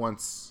to it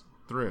once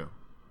through.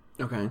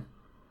 Okay.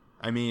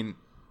 I mean,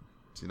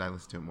 did I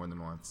listen to it more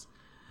than once?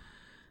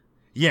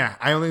 Yeah,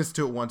 I only listened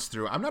to it once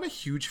through. I'm not a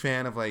huge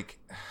fan of like,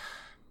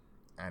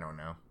 I don't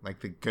know, like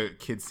the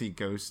Kids See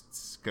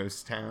Ghosts,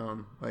 Ghost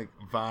Town like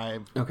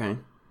vibe. Okay.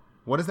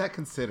 What is that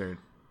considered?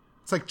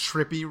 It's like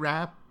trippy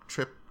rap,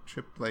 trip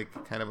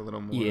like kind of a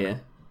little more. Yeah.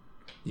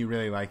 You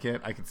really like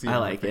it? I can see. I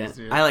like it.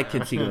 I like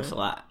Kids See Ghosts a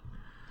lot.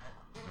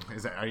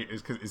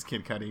 Is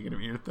Kid Cudi gonna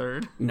be your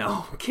third?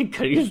 No, Kid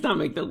Cudi does not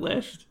make the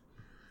list.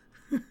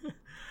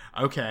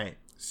 Okay,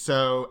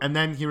 so and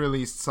then he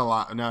released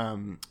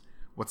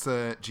what's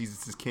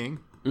Jesus is King?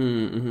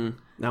 Mm-hmm.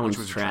 That Which one's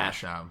was trash.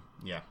 A trash album.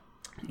 Yeah.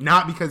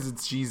 Not because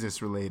it's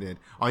Jesus related.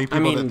 All you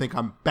people that think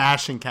I'm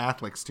bashing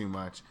Catholics too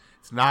much.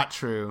 It's not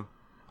true.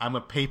 I'm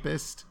a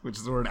papist, which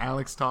is the word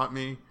Alex taught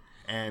me,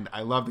 and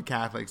I love the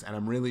Catholics, and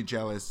I'm really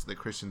jealous that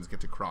Christians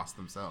get to cross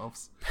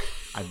themselves.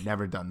 I've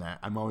never done that.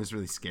 I'm always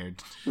really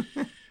scared.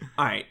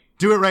 All right.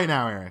 Do it right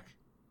now, Eric.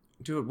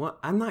 Do it what?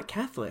 I'm not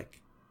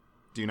Catholic.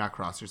 Do you not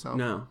cross yourself?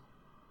 No.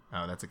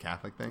 Oh, that's a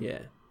Catholic thing?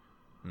 Yeah.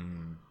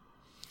 Mm.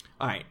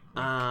 All right.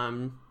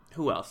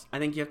 Who else? I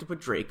think you have to put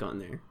Drake on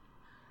there.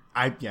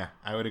 I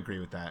would agree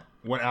with that.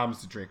 What albums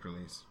did Drake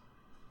release?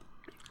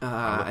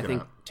 I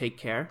think Take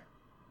Care.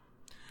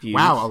 Views,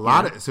 wow, a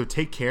lot of so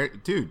Take Care,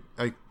 dude.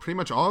 Like pretty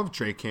much all of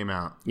Drake came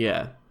out.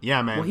 Yeah,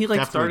 yeah, man. Well, he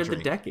like started Drake.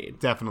 the decade.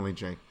 Definitely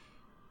Drake.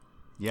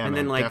 Yeah, and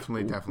man, then like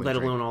definitely. Let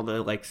Drake. alone all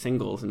the like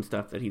singles and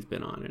stuff that he's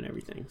been on and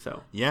everything.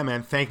 So yeah,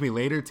 man. Thank Me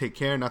Later, Take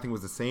Care, Nothing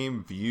Was the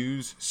Same,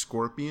 Views,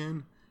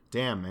 Scorpion.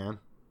 Damn, man.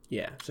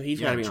 Yeah, so he's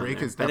got to be Drake on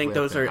there. Is I think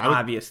those are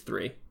obvious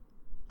three.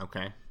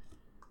 Okay.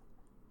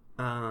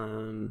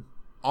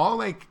 All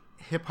like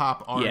hip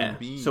hop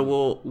R&B. Yeah.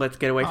 So let's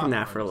get away from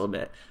that for a little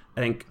bit.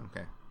 I think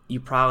you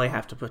probably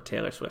have to put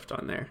Taylor Swift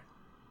on there.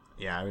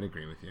 Yeah, I would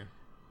agree with you.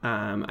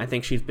 I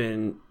think she's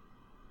been,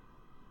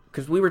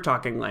 because we were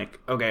talking like,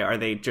 okay, are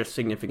they just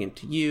significant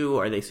to you?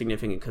 Are they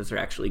significant because they're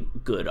actually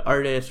good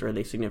artists? Or are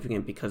they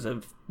significant because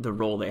of the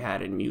role they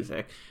had in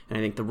music? And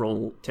I think the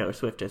role Taylor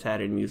Swift has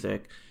had in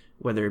music,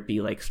 whether it be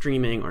like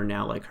streaming or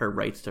now like her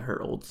rights to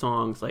her old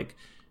songs, like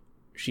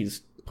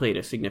she's played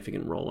a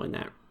significant role in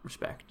that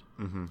respect.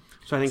 Mm-hmm.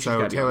 So I think she's got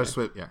to be Taylor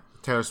Swift. Yeah,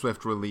 Taylor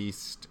Swift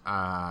released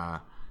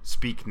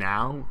 "Speak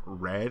Now,"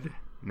 "Red,"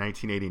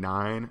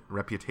 1989,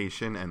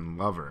 "Reputation," and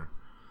 "Lover."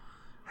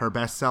 Her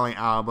best-selling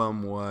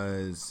album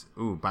was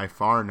by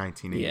far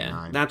 1989.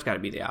 Yeah, that's got to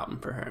be the album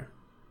for her.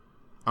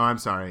 Oh, I'm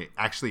sorry.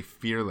 Actually,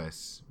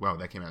 "Fearless." Well,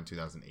 that came out in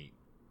 2008.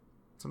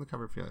 It's on the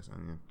cover of "Fearless." Oh,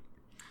 yeah.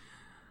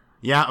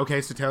 Yeah.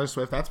 Okay. So Taylor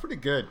Swift. That's pretty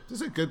good.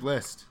 This is a good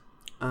list.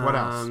 What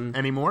else?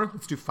 Any more?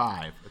 Let's do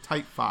 5. A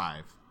tight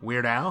 5.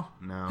 Weird Al?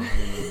 No.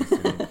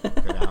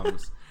 Good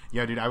albums.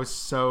 Yo, dude, I was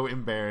so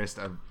embarrassed.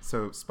 Have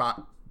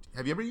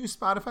you ever used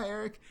Spotify,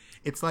 Eric?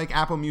 It's like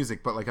Apple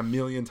Music, but like a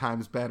million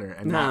times better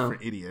and not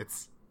for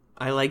idiots.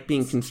 I like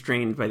being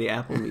constrained by the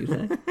Apple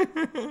Music.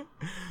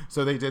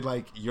 So they did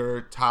like your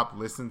top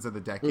listens of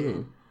the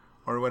decade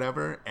or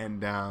whatever,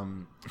 and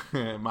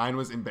mine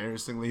was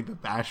embarrassingly the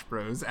Bash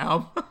Bros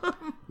album.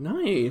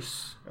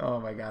 Nice. Oh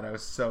my god, I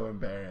was so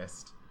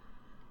embarrassed.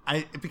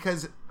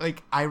 Because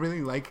like I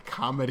really like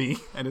comedy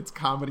and it's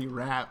comedy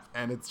rap,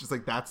 and it's just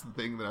like that's the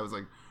thing that I was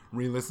like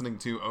re-listening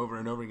to over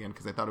and over again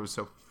because I thought it was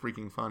so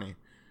freaking funny.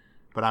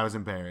 But I was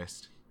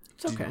embarrassed.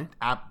 It's okay.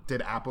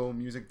 Did Apple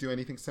Music do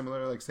anything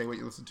similar? Like say what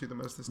you listened to the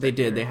most this They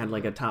decade? did. They had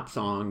like a top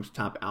songs,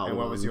 top album,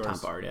 what was yours?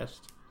 top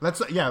artist. Let's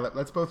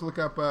both look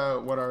up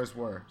what ours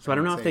were. So I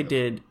don't know if they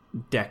did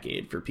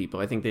decade for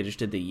people. I think they just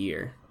did the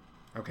year.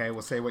 Okay,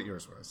 we'll say what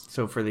yours was.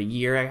 So for the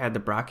year, I had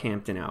the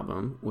Brockhampton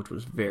album, which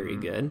was very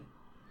good.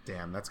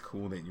 Damn, that's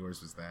cool that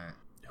yours was that.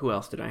 Who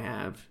else did I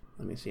have?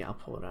 Let me see. I'll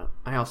pull it up.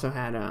 I also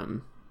had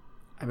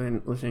I've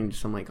been listening to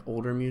some like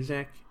older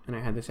music, and I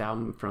had this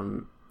album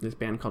from this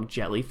band called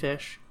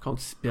Jellyfish called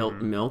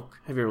Spilt Milk.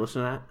 Have you ever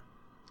listened to that?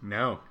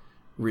 No.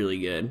 Really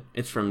good.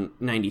 It's from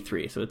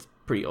 '93, so it's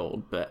pretty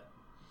old, but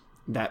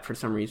that for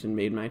some reason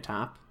made my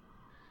top.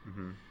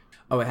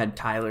 Oh, I had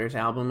Tyler's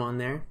album on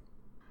there.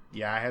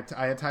 Yeah, I had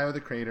Tyler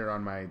the Creator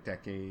on my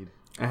decade.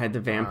 I had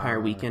the Vampire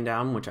Weekend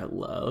album, which I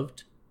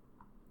loved.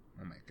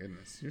 Oh my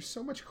goodness, you're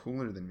so much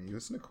cooler than me. You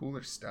listen to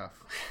cooler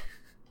stuff.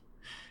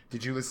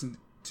 Did you listen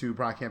to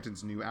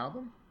Brockhampton's new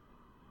album?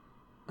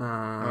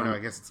 Oh no, I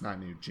guess it's not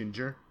new.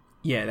 Ginger.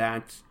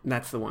 Yeah,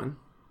 that's the one.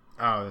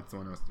 Oh, that's the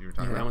one you were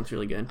talking about. That one's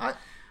really good.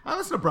 I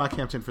listen to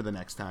Brockhampton for the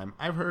next time.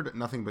 I've heard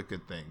nothing but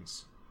good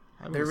things.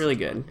 They're really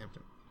good.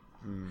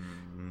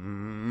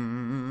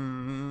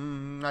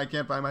 I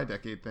can't buy my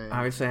decade thing.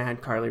 Obviously, I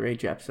had Carly Rae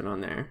Jepsen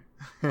on there.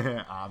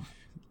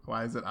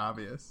 Why is it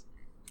obvious?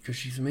 Because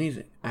she's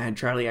amazing. I had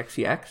Charlie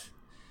XCX.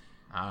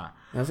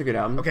 That's a good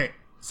album. Okay,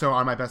 so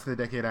on my best of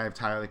the decade, I have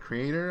Tyler the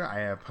Creator. I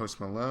have Post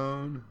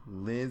Malone,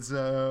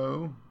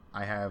 Lizzo.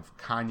 I have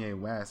Kanye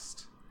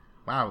West.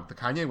 Wow, the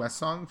Kanye West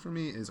song for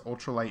me is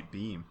Ultralight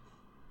Beam.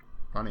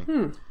 Funny.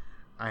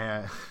 I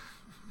have...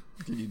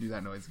 Can you do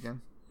that noise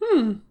again?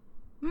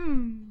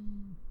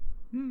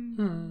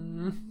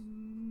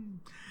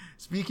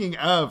 Speaking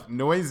of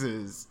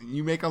noises,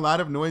 you make a lot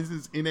of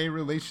noises in a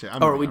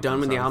relationship. Are we done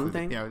with the album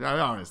thing? Yeah,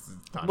 it's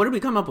done. What did we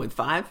come up with?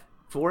 5?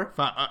 4?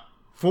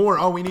 4.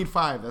 Oh, we need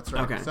 5. That's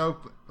right. Okay. So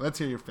let's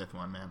hear your 5th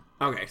one, man.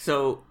 Okay,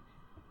 so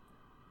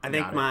I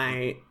think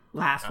my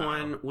last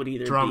one would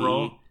either drum be...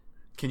 roll.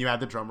 Can you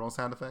add the drum roll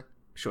sound effect?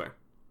 Sure.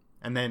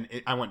 And then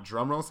I want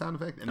drum roll sound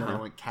effect, and then I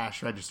want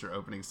cash register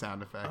opening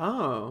sound effect.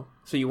 Oh,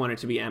 so you want it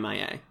to be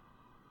MIA?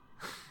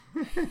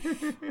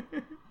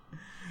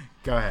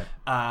 Go ahead.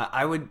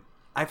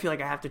 I feel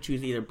like I have to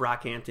choose either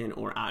Brockhampton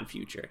or Odd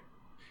Future.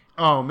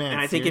 Oh man!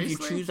 And I think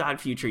seriously? if you choose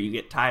Odd Future, you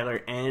get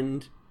Tyler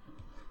and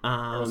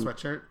Earl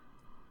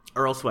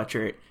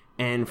Sweatshirt,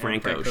 and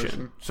Frank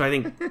Ocean. So I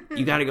think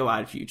you got to go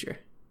Odd Future.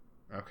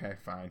 Okay,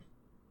 fine.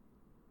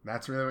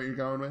 That's really what you're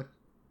going with?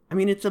 I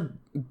mean, it's a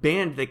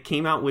band that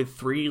came out with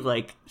 3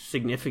 like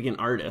significant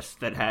artists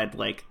that had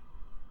like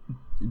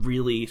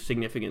really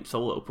significant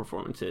solo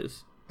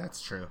performances.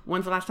 That's true.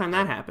 When's the last time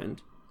that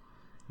happened?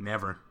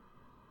 Never.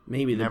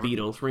 Maybe the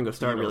Beatles. Ringo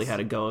Starr really had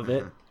a go of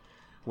it.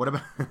 What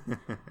about...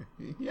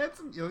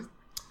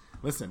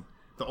 Listen,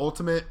 the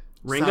ultimate...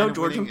 Ringo,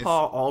 George, and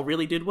Paul all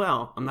really did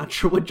well. I'm not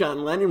sure what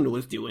John Lennon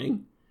was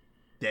doing.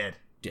 Dead.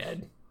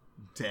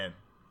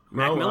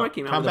 Mac Miller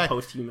came out with a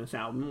posthumous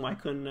album. Why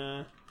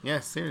couldn't...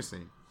 Yeah,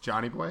 seriously.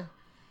 Johnny Boy?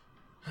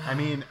 I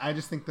mean, I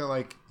just think that,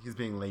 like, he's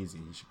being lazy.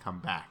 He should come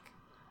back.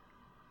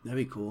 That'd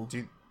be cool.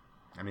 Dude,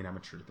 I mean, I'm a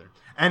truther.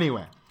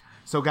 Anyway,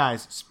 so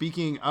guys,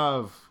 speaking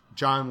of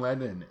John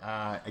Lennon,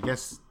 I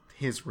guess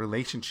his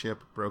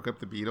relationship broke up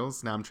the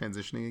Beatles. Now I'm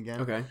transitioning again.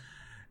 Okay.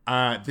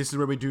 This is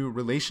where we do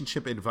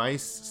relationship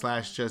advice /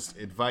 just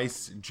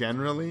advice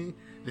generally.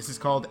 This is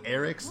called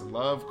Eric's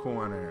Love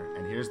Corner.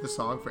 And here's the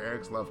song for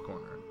Eric's Love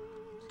Corner.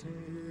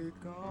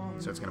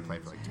 So it's going to play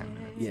for like 10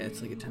 minutes. Yeah,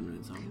 it's like a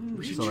 10-minute song.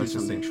 We should so choose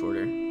something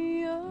shorter.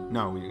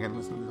 No, we're going to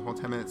listen to the whole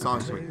 10-minute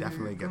song so we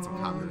definitely get some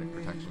copyright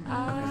protection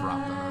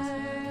dropped on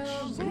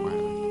us. So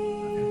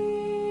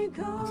quietly.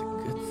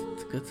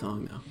 It's a good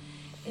song, though.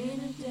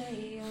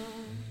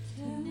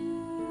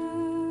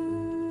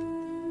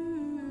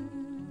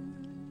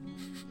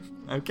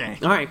 Okay.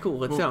 All right, cool.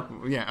 Let's go.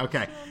 Yeah,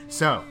 okay.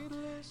 So,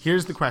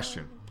 here's the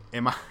question.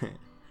 Am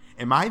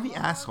I the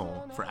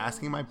asshole for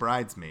asking my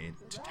bridesmaid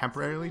to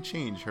temporarily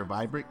change her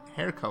vibrant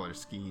hair color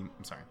scheme?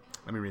 I'm sorry.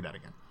 Let me read that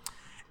again.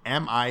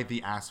 Am I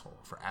the asshole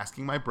for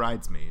asking my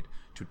bridesmaid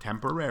to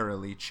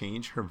temporarily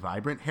change her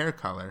vibrant hair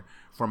color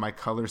for my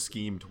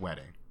color-schemed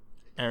wedding?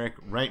 Eric,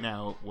 right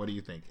now, what do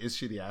you think? Is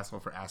she the asshole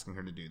for asking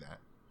her to do that?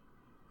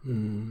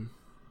 No.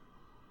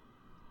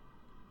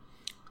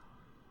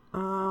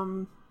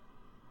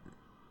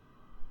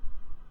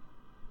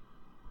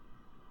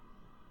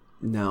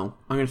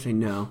 I'm going to say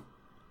no.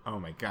 Oh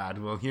my God.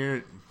 Well,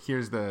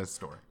 here's the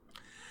story.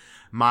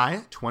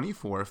 My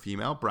 24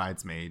 female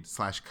bridesmaid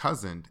 /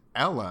 cousin,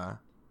 Ella,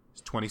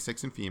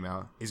 26 and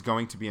female, is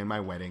going to be in my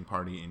wedding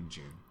party in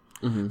June.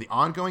 Mm-hmm. The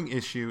ongoing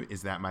issue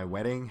is that my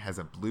wedding has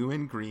a blue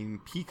and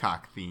green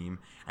peacock theme,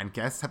 and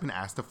guests have been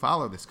asked to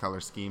follow this color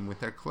scheme with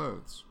their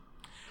clothes.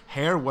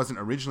 Hair wasn't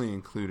originally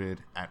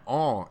included at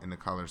all in the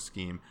color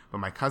scheme, but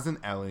my cousin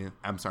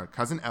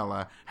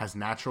Ella has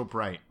natural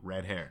bright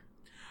red hair.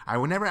 I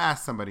would never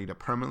ask somebody to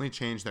permanently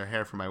change their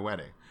hair for my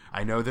wedding.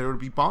 I know that it would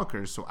be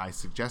bonkers, so I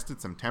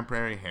suggested some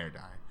temporary hair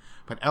dye.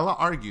 But Ella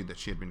argued that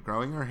she had been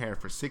growing her hair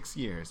for 6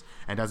 years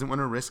and doesn't want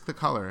to risk the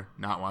color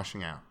not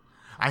washing out.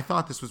 I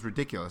thought this was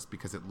ridiculous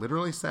because it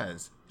literally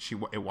says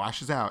it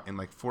washes out in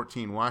like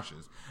 14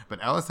 washes. But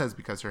Ella says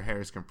because her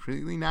hair is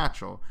completely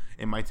natural,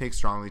 it might take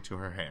strongly to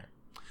her hair.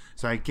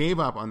 So I gave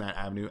up on that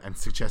avenue and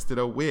suggested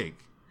a wig.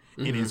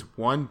 Mm-hmm. It is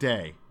one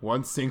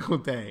single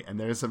day, and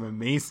there's some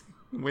amazing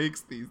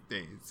wigs these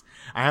days.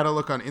 I had a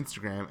look on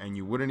Instagram and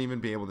you wouldn't even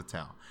be able to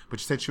tell. But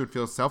she said she would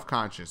feel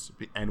self-conscious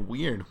and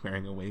weird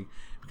wearing a wig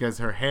because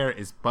her hair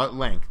is butt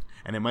length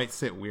and it might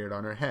sit weird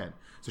on her head.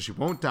 So she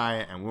won't dye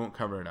it and won't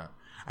cover it up.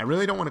 I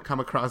really don't want to come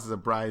across as a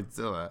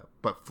bridezilla,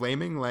 but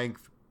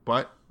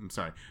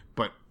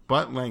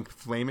butt length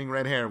flaming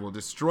red hair will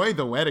destroy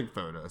the wedding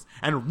photos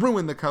and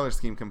ruin the color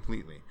scheme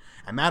completely.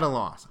 I'm at a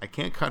loss. I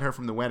can't cut her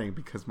from the wedding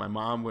because my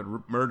mom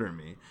would murder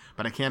me,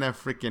 but I can't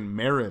have freaking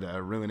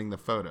Merida ruining the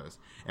photos.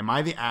 Am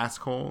I the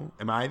asshole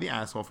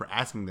for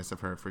asking this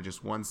of her for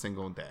just one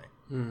single day?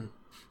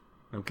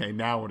 Okay,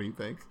 now what do you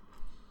think?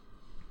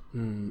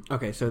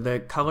 Okay, so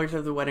the colors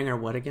of the wedding are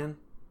what again?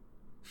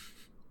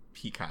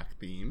 Peacock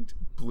themed,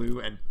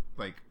 blue and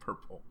like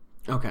purple.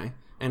 Okay,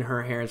 and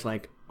her hair is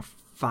like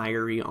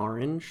fiery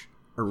orange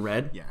or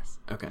red? Yes.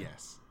 Okay.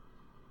 Yes.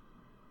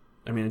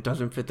 I mean, it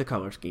doesn't fit the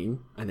color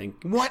scheme, I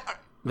think. What?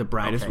 The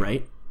bride is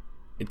right.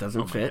 It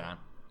doesn't fit. God.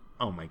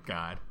 Oh my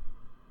god.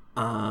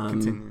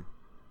 Continue.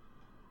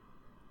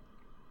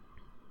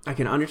 I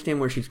can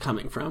understand where she's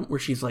coming from, where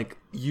she's like...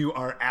 You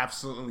are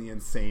absolutely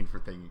insane for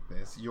thinking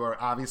this. You are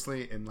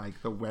obviously in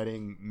like the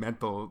wedding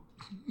mental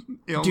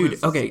illness.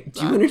 Dude, okay,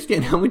 do you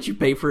understand how much you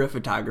pay for a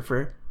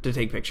photographer to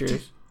take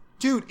pictures?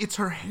 Dude, it's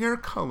her hair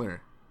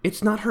color.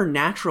 It's not her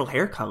natural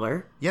hair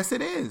color. Yes,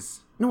 it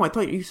is. No, I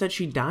thought you said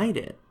she dyed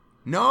it.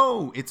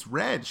 No, it's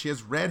red. She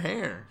has red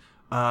hair.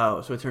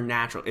 Oh, so it's her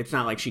natural. It's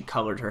not like she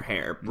colored her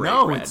hair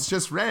bright red. It's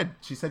just red.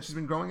 She said she's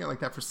been growing it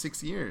like that for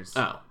 6 years.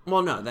 Oh,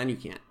 well, no, then you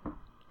can't.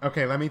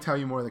 Okay, let me tell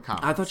you more of the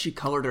comments. I thought she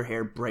colored her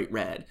hair bright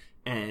red,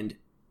 and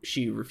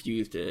she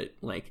refused to,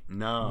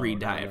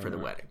 re-dye it for the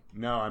wedding.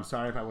 No, I'm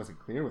sorry if I wasn't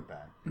clear with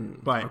that.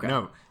 But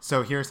no,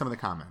 so here are some of the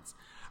comments.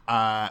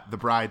 The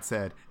bride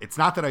said, it's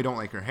not that I don't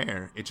like her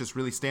hair. It just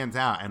really stands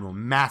out and will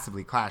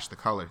massively clash the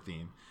color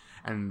theme.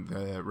 And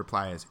the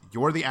reply is,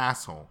 you're the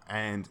asshole.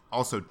 And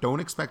also,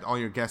 don't expect all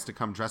your guests to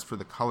come dressed for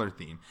the color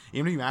theme,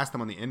 even if you ask them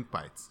on the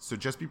invites. So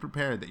just be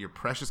prepared that your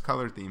precious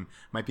color theme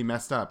might be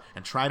messed up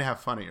and try to have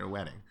fun at your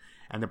wedding.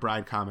 And the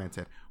bride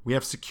commented, we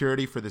have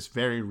security for this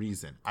very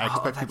reason. I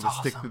expect people to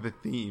stick to the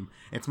theme.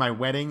 It's my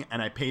wedding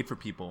and I paid for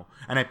people.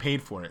 And I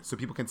paid for it. So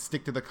people can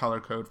stick to the color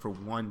code for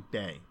one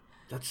day.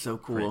 That's so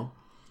cool.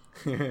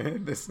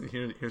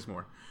 Here's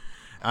more.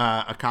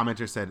 A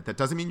commenter said, that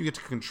doesn't mean you get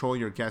to control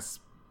your guests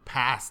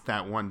past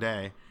that one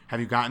day. Have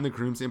you gotten the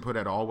groom's input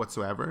at all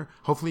whatsoever?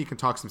 Hopefully he can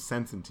talk some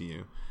sense into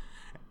you.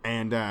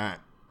 And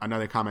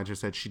another commenter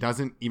said she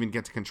doesn't even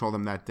get to control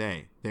them that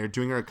day. They're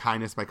doing her a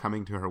kindness by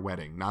coming to her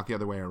wedding, not the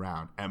other way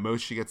around. At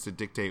most, she gets to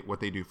dictate what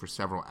they do for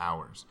several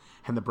hours.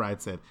 And the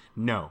bride said,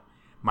 no,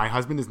 my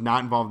husband is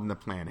not involved in the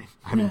planning.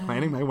 I've been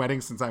planning my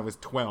wedding since I was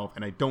 12,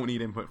 and I don't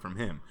need input from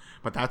him.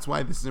 But that's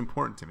why this is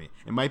important to me.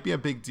 It might be a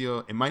big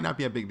deal. It might not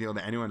be a big deal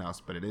to anyone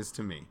else, but it is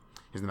to me.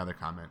 Here's another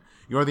comment.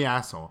 You're the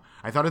asshole.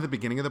 I thought at the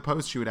beginning of the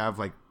post she would have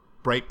like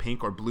bright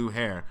pink or blue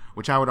hair,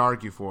 which I would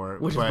argue for.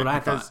 Which is what I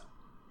thought.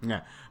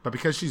 Yeah, but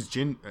because she's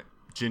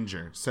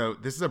ginger. So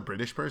this is a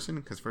British person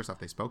because first off,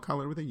 they spell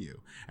color with a U.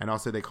 And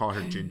also they call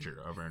her Ginger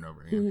over and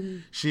over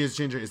again. She is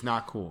ginger is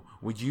not cool.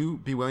 Would you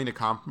be willing to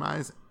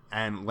compromise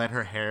and let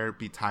her hair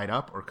be tied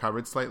up or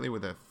covered slightly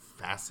with a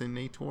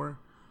fascinator?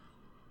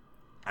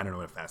 I don't know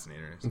what a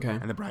fascinator is. Okay.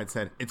 And the bride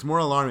said, it's more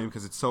alarming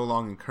because it's so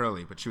long and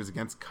curly, but she was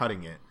against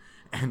cutting it.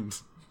 And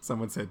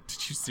someone said,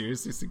 did you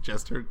seriously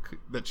suggest her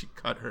that she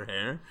cut her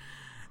hair?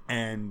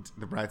 And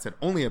the bride said,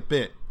 only a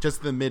bit,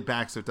 just the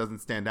mid-back so it doesn't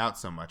stand out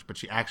so much. But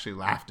she actually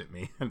laughed at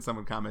me. And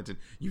someone commented,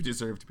 you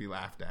deserve to be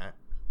laughed at.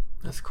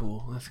 That's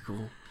cool. That's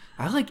cool.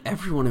 I like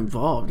everyone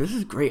involved. This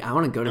is great. I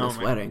want to go to this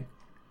wedding.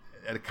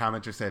 A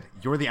commenter said,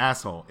 you're the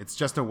asshole. It's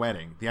just a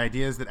wedding. The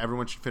idea is that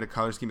everyone should fit a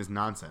color scheme is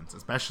nonsense,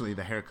 especially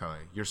the hair color.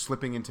 You're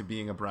slipping into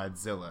being a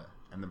bridezilla.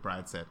 And the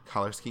bride said,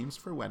 color schemes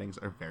for weddings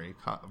are very,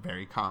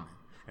 very common.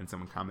 And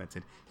someone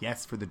commented,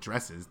 yes, for the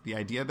dresses. The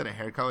idea that a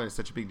hair color is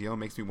such a big deal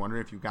makes me wonder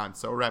if you've gotten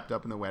so wrapped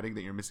up in the wedding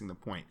that you're missing the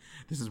point.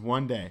 This is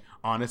one day.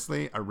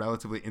 Honestly, a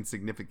relatively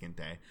insignificant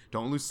day.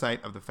 Don't lose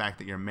sight of the fact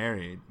that you're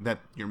married,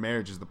 that your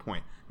marriage is the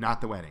point, not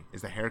the wedding.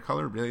 Is the hair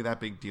color really that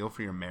big deal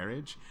for your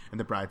marriage? And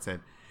the bride said,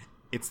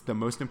 it's the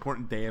most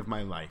important day of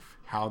my life.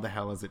 How the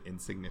hell is it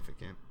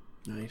insignificant?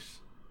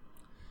 Nice.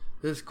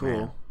 This is cool.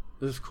 Man.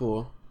 This is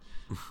cool.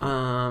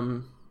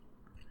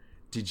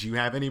 Did you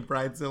have any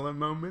bridezilla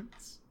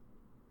moments?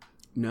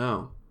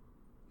 No.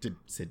 Did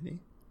Sydney?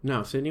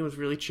 No, Sydney was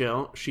really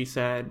chill. She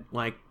said,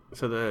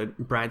 so the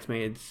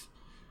bridesmaids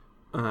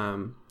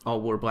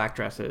all wore black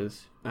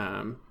dresses.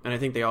 And I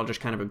think they all just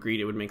kind of agreed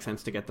it would make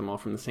sense to get them all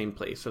from the same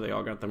place. So they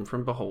all got them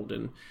from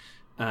Beholden.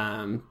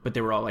 But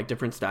they were all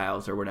different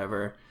styles or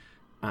whatever.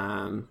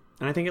 And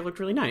I think it looked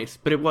really nice.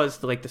 But it was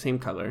the same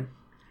color.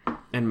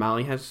 And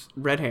Molly has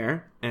red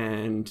hair.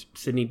 And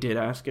Sydney did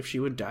ask if she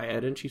would dye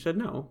it. And she said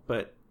no.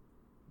 But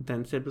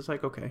then Sid was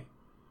like, okay.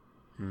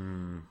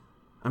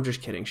 I'm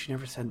just kidding. She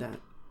never said that.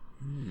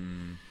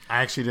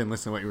 I actually didn't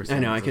listen to what you were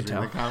saying. I know, I could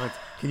tell. The comments.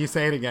 Can you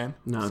say it again?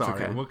 No, sorry.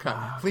 it's okay. We'll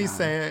cut. Please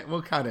say it.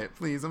 We'll cut it.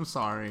 Please. I'm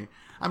sorry.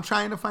 I'm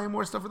trying to find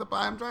more stuff for the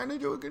pod. I'm trying to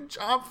do a good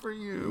job for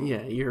you.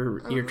 Yeah,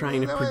 you're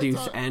trying to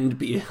produce and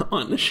be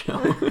on the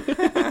show.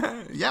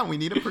 Yeah, we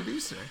need a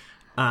producer.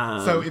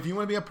 So if you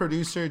want to be a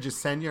producer,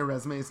 just send your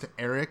resumes to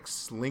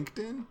Eric's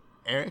LinkedIn.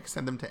 Eric,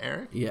 send them to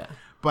Eric. Yeah.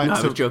 But no,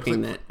 I was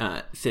joking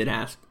that Sid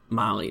asked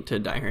Molly to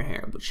dye her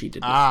hair, but she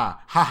did not.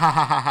 Ah. Ha ha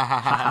ha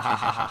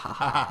ha ha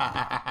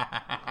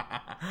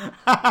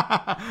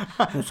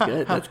ha. That's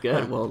good. That's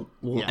good. We'll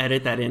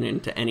edit that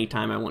into any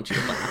time I want you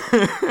to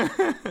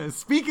laugh.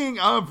 Speaking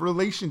of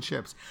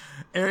relationships,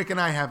 Eric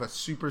and I have a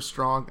super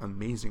strong,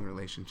 amazing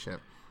relationship.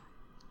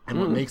 And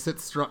what makes it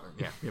strong...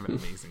 Yeah, we have an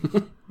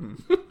amazing...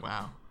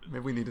 Wow.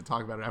 Maybe we need to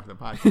talk about it after the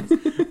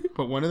podcast.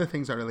 But one of the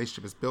things our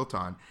relationship is built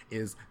on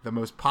is the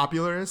most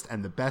popularist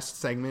and the best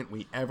segment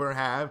we ever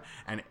have,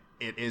 and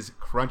it is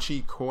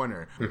Crunchy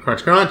Corner.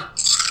 Crunch, crunch.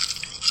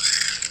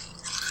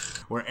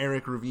 Where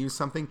Eric reviews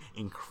something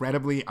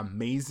incredibly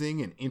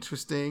amazing and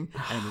interesting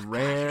and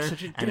rare,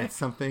 and it's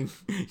something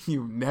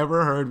you've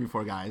never heard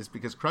before, guys,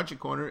 because Crunchy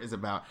Corner is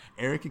about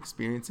Eric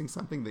experiencing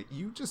something that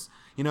you just,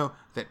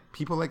 that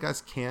people like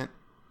us can't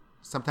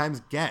sometimes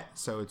get.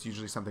 So it's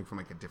usually something from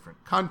like a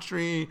different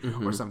country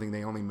or something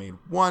they only made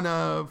one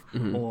of,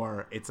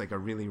 or it's like a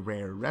really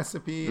rare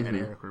recipe and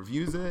Eric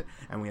reviews it.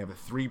 And we have a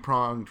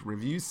 3-pronged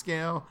review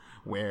scale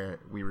where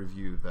we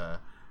review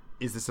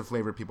is this a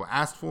flavor people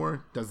asked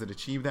for? Does it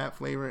achieve that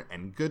flavor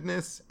and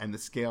goodness? And the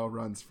scale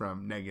runs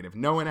from negative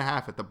no and a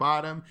half at the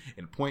bottom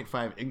in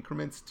 0.5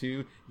 increments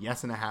to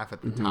yes and a half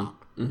at the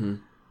top.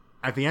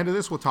 At the end of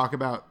this, we'll talk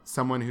about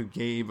someone who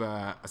gave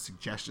a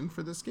suggestion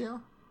for the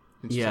scale.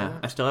 Yeah,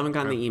 I still haven't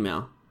gotten the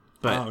email.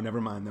 But never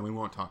mind. Then we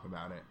won't talk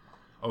about it.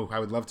 Oh, I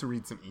would love to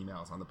read some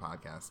emails on the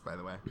podcast, by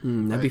the way.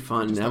 That'd be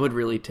fun. That would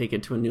really take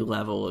it to a new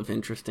level of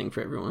interesting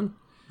for everyone.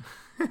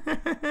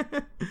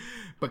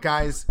 But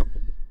guys,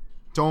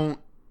 don't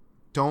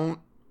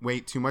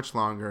wait too much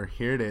longer.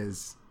 Here it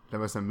is. The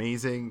most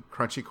amazing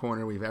Crunchy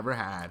Corner we've ever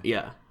had.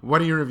 Yeah.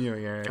 What are you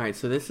reviewing, Eric? All right,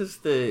 so this is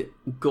the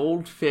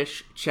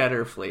goldfish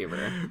cheddar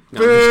flavor.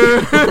 No,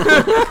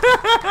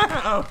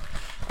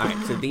 All right,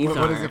 so these are...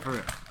 What is it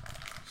for?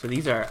 So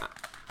these are...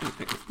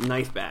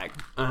 Nice bag.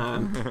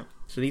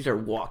 So these are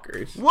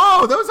Walkers.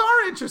 Whoa, those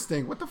are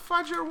interesting. What the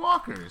fudge are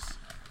Walkers?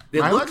 They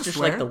look just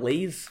like the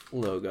Lay's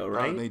logo,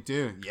 right? Oh, they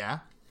do, yeah.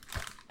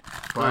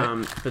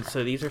 But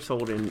so these are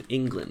sold in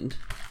England.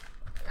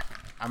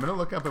 I'm going to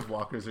look up if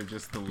Walkers are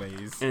just the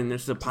Lay's. And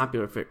this is a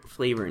popular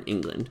flavor in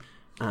England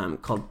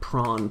called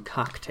prawn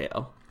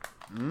cocktail.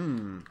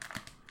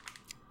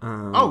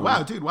 Oh,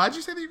 wow, dude. Why'd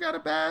you say that you got a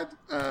bad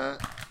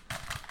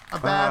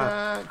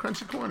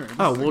Crunchy Corner?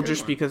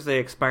 Just because they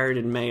expired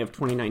in May of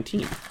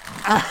 2019.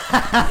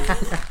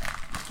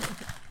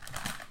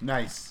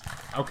 Nice.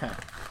 Okay.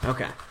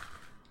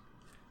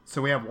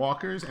 So we have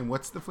Walkers, and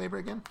what's the flavor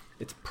again?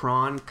 It's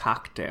prawn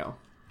cocktail.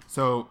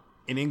 So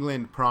in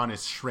England, prawn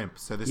is shrimp.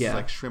 So this is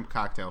like shrimp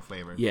cocktail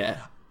flavor.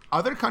 Yeah.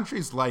 Other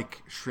countries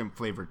like shrimp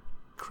flavored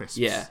crisps.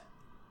 Yeah.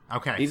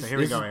 Okay, so here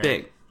we go, This is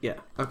Eric. big. Yeah,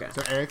 okay.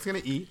 So Eric's going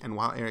to eat, and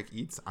while Eric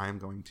eats, I'm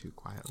going to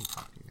quietly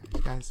talk to you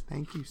guys. Guys,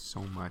 thank you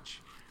so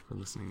much for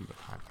listening to the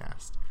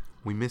podcast.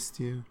 We missed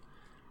you.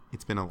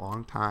 It's been a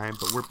long time,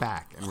 but we're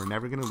back, and we're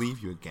never going to leave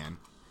you again.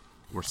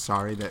 We're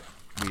sorry that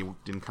we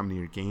didn't come to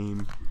your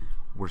game.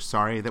 We're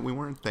sorry that we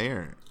weren't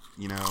there.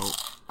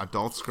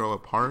 Adults grow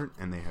apart,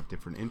 and they have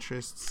different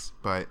interests,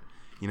 but,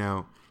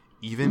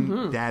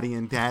 even daddy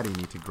and daddy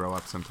need to grow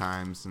up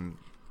sometimes, and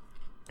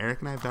Eric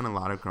and I have done a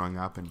lot of growing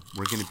up, and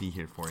we're going to be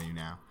here for you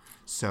now.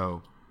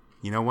 So,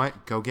 you know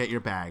what? Go get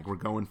your bag. We're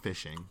going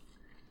fishing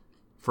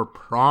for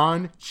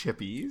prawn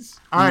chippies.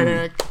 All right,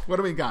 Eric, what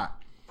do we got?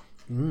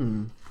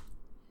 All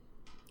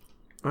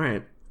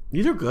right.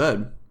 These are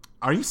good.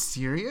 Are you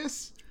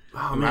serious?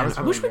 Oh, man.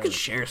 I wish we could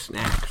share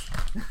snacks.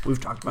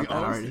 We've talked about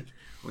that already.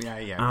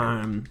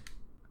 Yeah.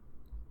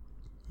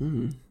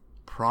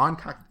 Prawn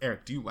cocktail.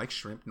 Eric, do you like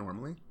shrimp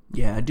normally?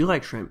 Yeah, I do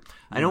like shrimp.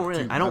 I don't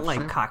like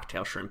shrimp?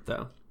 Cocktail shrimp,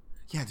 though.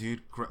 Yeah,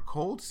 dude.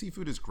 Cold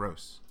seafood is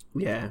gross.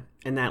 Yeah,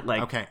 and that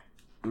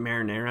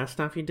marinara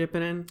stuff you dip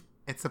it in.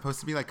 It's supposed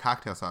to be like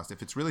cocktail sauce.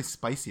 If it's really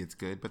spicy, it's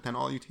good. But then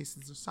all you taste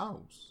is the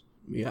sauce.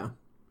 Yeah.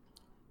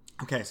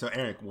 Okay, so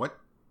Eric, what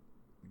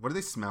do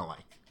they smell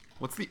like?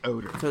 What's the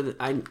odor? So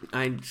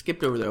I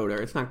skipped over the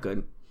odor. It's not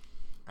good.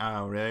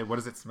 Oh, really? What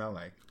does it smell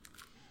like?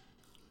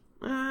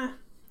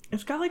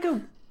 It's got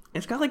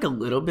like a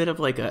little bit of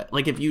like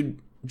if you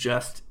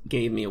just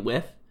gave me a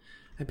whiff,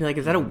 I'd be like,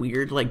 is that a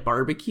weird like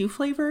barbecue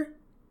flavor?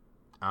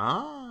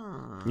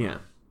 Ah. Yeah.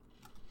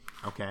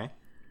 Okay.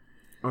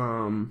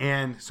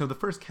 And so the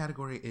first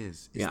category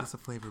is this a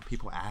flavor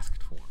people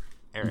asked for?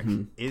 Eric,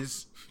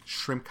 is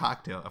shrimp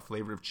cocktail a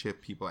flavor of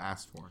chip people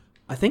asked for?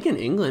 I think in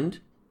England.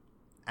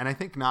 And I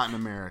think not in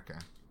America.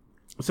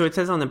 So it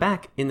says on the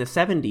back, in the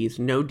 70s,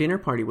 no dinner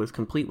party was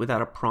complete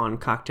without a prawn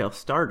cocktail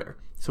starter.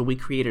 So we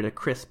created a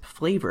crisp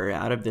flavor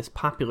out of this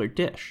popular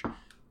dish.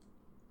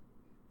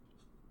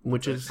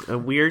 Which is a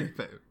weird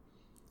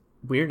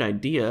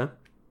idea.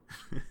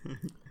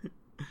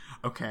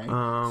 Okay.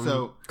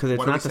 So because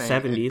it's not the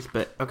 70s,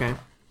 but okay.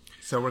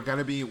 So we're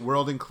gonna be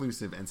world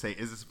inclusive and say,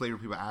 is this a flavor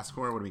people ask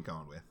for? Or what are we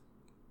going with?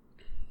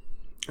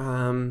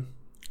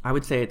 I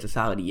would say it's a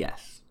solid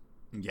yes.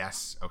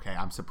 Yes. Okay.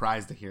 I'm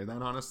surprised to hear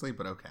that, honestly,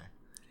 but okay.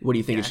 What do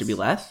you think? It should be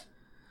less?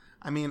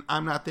 I mean,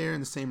 I'm not there in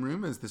the same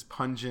room as this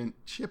pungent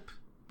chip,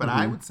 but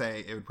I would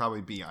say it would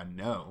probably be a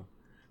no.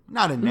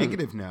 Not a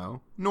negative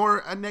no, nor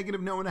a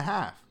negative no and a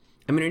half.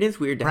 I mean, it is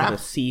weird to have a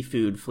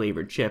seafood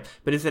flavored chip,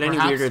 but is it any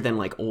weirder than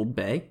like Old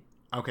Bay?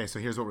 Okay, so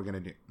here's what we're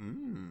going to do.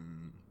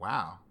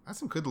 Wow. That's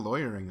some good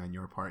lawyering on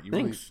your part. You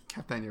Thanks. Really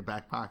kept that in your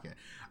back pocket.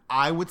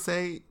 I would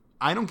say,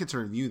 I don't get to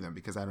review them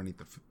because I don't eat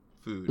the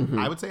food. Mm-hmm.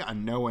 I would say a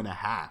no and a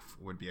half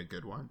would be a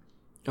good one.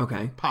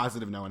 Okay.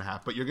 Positive no and a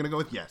half, but you're going to go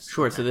with yes.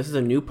 Sure, okay. So this is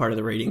a new part of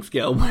the rating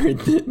scale where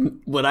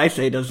what I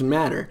say doesn't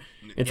matter.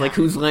 It's like,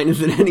 whose line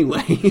is it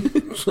anyway?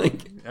 It's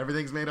like...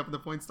 Everything's made up and the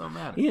points don't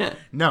matter. Yeah.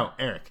 No,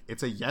 Eric,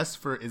 it's a yes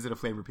for is it a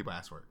flavor people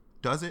ask for?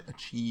 Does it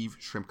achieve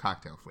shrimp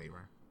cocktail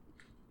flavor?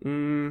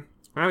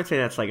 I would say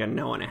that's like a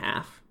no and a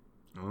half.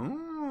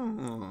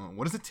 Oh,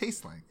 what does it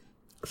taste like?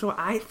 So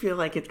I feel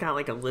like it's got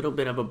like a little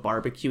bit of a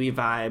barbecue-y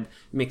vibe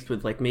mixed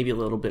with like maybe a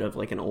little bit of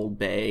like an Old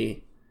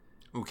Bay.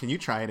 Oh, can you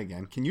try it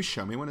again? Can you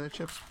show me one of the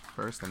chips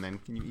first and then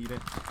can you eat it?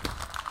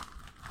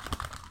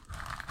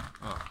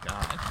 Oh,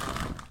 God.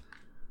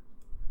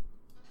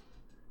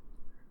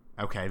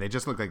 Okay, they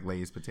just look like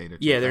Lay's potato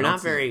chips. Yeah, they're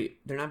not very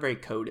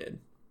coated.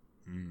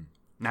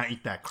 Now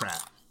eat that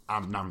crap.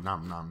 Nom nom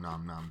nom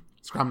nom nom.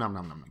 Scrum nom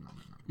nom nom nom nom.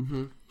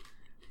 Mm-hmm.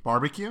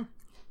 Barbecue?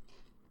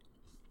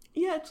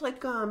 Yeah, it's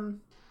like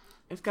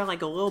it's got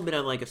like a little bit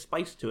of like a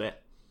spice to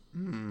it.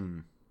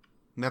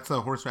 That's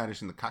the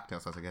horseradish in the cocktail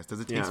sauce, I guess. Does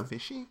it taste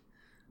fishy?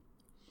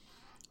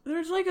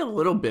 There's like a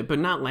little bit, but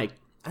not like.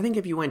 I think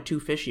if you went too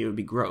fishy, it would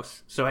be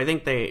gross. So I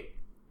think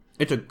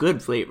it's a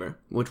good flavor,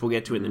 which we'll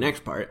get to in the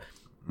next part.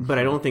 But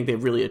I don't think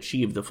they've really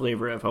achieved the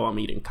flavor of, I'm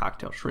eating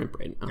cocktail shrimp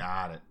right now.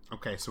 Got it.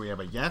 Okay, so we have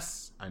a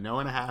yes, a no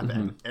and a half,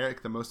 and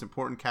Eric, the most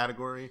important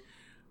category,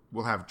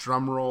 we'll have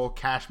drum roll,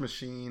 cash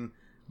machine,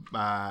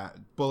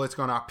 bullets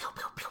going off. Pew,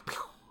 pew, pew,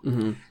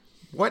 pew.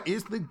 What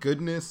is the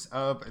goodness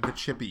of the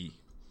chippy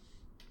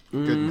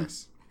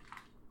goodness?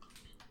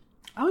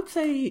 I would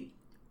say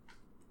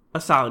a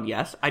solid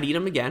yes. I'd eat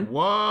them again.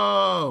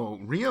 Whoa,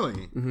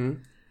 really?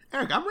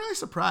 Eric, I'm really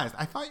surprised.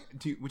 I thought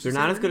they're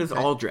not as good as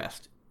All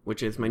Dressed,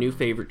 which is my new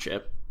favorite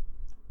chip.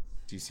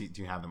 Do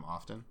you have them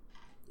often?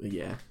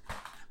 Yeah.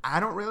 I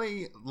don't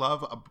really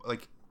love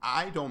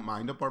I don't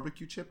mind a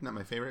barbecue chip. Not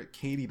my favorite.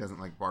 Katie doesn't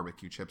like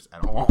barbecue chips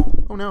at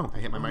all. Oh no! I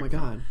hit my microphone.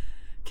 Oh my God!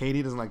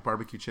 Katie doesn't like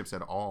barbecue chips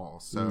at all.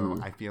 So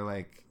I feel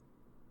like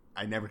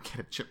I never get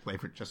a chip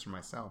flavor just for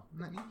myself. I'm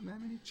not eating that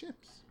many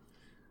chips.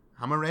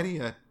 I'm already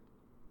a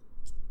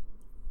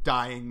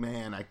dying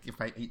man.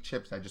 If I eat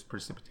chips, I just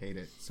precipitate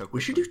it. So quickly.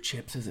 We should do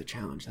chips as a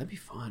challenge. That'd be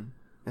fun.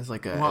 As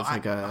like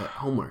a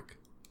homework.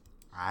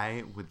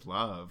 I would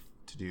love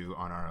to do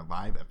on our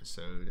live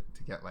episode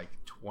to get like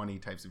 20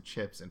 types of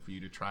chips and for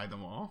you to try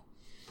them all.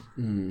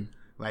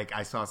 Like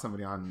I saw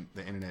somebody on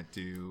the internet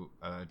do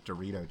a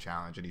Dorito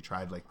challenge and he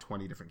tried like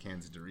 20 different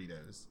cans of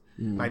Doritos.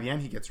 By the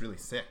end, he gets really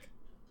sick.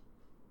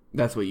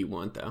 That's what you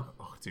want, though.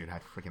 Oh, dude,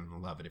 I'd freaking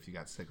love it if you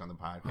got sick on the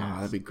podcast. Oh,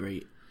 that'd be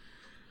great.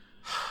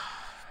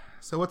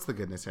 So what's the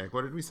goodness, Eric?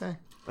 What did we say?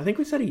 I think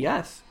we said a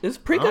yes. It's a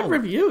pretty good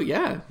review,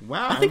 yeah.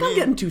 Wow. I think I'm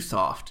getting too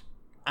soft.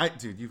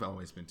 Dude, you've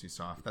always been too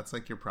soft. That's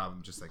like your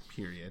problem, just like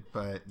period.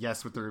 But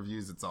yes, with the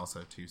reviews, it's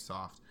also too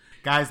soft.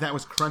 Guys, that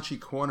was Crunchy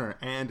Corner,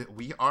 and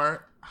we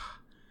are...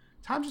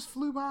 Time just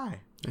flew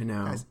by. I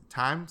know. Guys,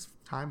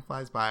 time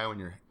flies by when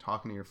you're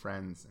talking to your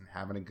friends and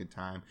having a good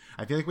time.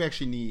 I feel like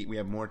we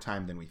have more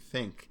time than we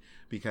think,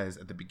 because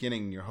at the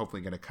beginning, you're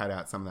hopefully going to cut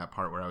out some of that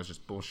part where I was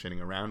just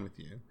bullshitting around with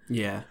you.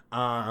 Yeah.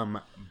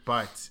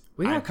 But...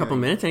 We got a couple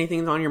minutes.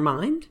 Anything on your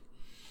mind?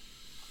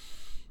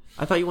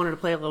 I thought you wanted to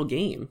play a little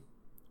game.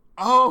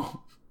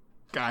 Oh!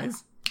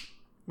 Guys,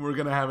 we're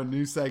going to have a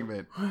new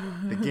segment.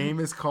 The game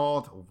is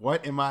called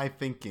What Am I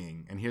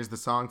Thinking? And here's the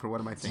song for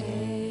What Am I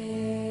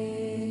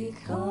Thinking?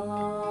 Take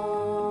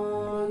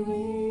on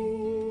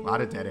me. A lot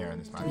of dead air in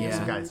this podcast. Yeah.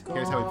 So guys,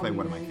 here's how we play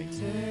What Am I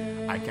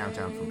Thinking? I count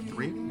down from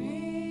 3,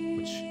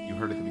 which you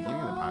heard at the beginning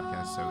of the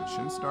podcast, so it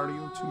shouldn't startle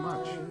you too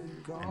much.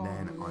 And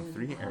then on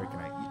 3, Eric and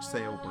I each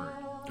say a word.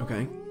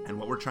 Okay. And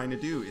what we're trying to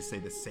do is say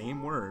the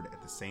same word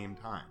at the same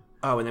time.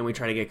 Oh, and then we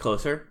try to get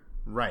closer?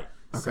 Right.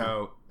 Okay.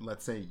 So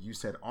let's say you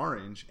said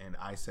orange and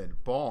I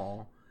said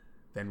ball,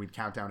 then we'd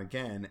count down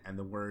again, and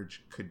the word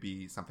could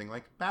be something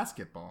like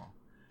basketball.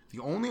 The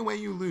only way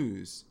you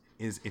lose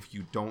is if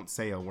you don't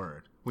say a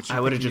word. Which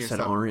I would have just said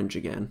orange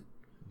again.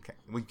 Okay.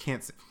 We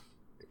can't say...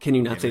 Can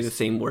you not say the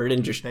same word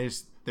and just...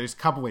 There's a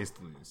couple ways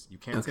to lose. You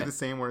can't say the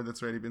same word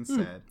that's already been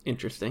said.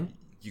 Interesting.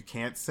 You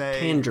can't say...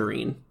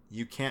 Tangerine.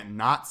 You can't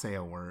not say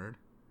a word.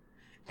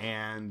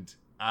 And...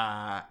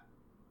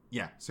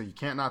 yeah, so you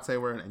can't not say a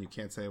word, and you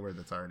can't say a word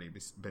that's already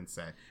been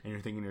said. And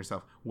you're thinking to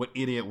yourself, what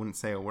idiot wouldn't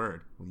say a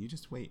word? Well, you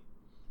just wait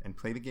and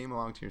play the game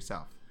along to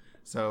yourself.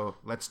 So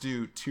let's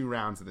do 2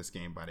 rounds of this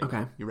game, buddy.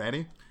 Okay. You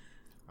ready?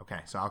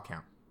 Okay, so I'll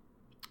count.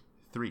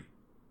 3,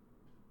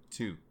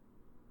 2,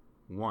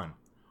 1.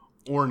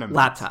 Ornament.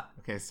 Laptop.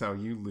 Okay, so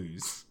you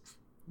lose.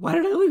 Why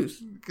did I lose?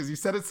 Because you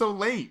said it so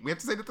late. We have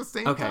to say it at the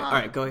same time. Okay, all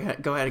right, go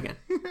ahead again.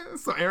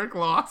 So Eric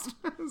lost.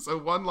 So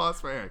 1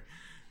 loss for Eric.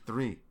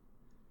 3,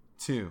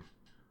 2,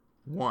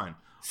 1.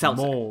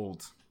 Seltzer.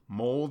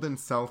 Mold and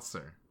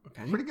seltzer.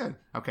 Okay. Pretty good.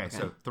 Okay,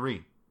 so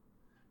 3,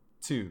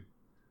 2,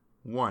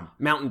 1.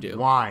 Mountain Dew.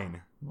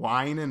 Wine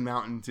and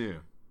Mountain Dew.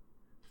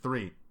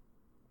 3,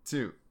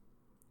 2,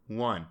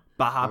 1.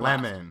 Baja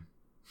Blast.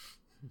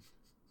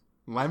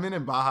 Lemon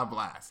and Baja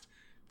Blast.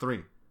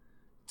 3,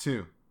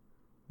 2,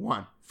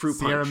 1. Fruit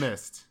Sierra punch.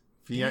 Mist.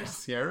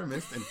 Sierra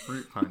Mist and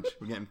Fruit Punch.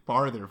 We're getting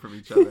farther from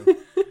each other.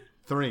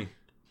 3,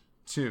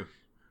 2,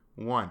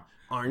 1.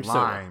 Orange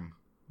soda.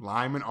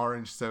 Lime and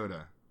orange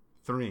soda.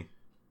 3,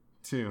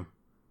 2,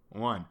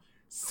 1.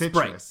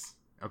 Citrus.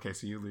 Sprite. Okay,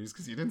 so you lose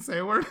because you didn't say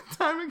a word in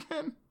time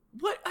again.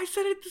 What? I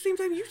said it at the same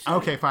time you said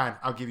Okay, it. fine.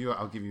 I'll give you a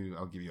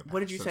pass. What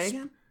did you say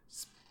again?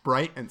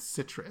 Sprite and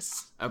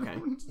citrus. Okay.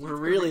 We're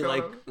really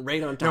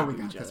right on top of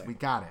each other. We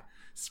got it.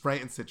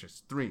 Sprite and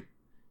citrus. 3,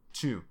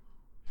 2,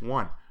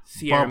 1.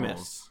 Sierra Bubbles.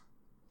 Mist.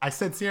 I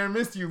said Sierra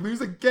Mist. You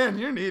lose again.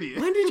 You're an idiot.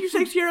 When did you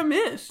say Sierra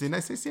Mist? Didn't I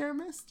say Sierra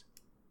Mist?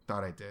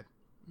 Thought I did.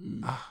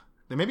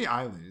 Then maybe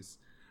I lose.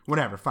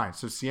 Whatever. Fine.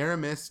 So Sierra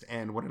Mist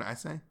and what did I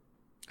say?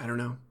 I don't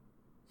know.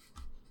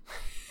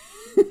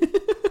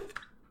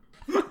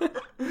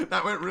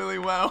 That went really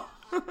well.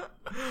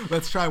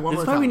 Let's try one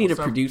more time. That's why we need a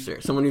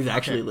producer, someone who's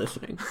actually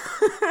listening.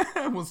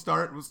 We'll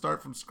start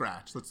from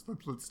scratch. Let's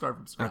start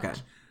from scratch. Okay.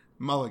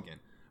 Mulligan.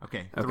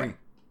 Okay. 3,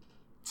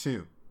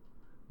 2,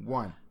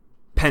 1.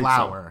 Pencil.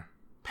 Flour.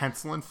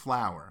 Pencil and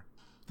flour.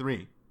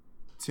 3,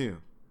 2,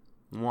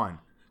 1.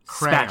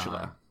 Crayon.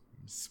 Spatula.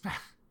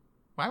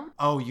 Why would?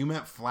 Oh, you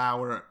meant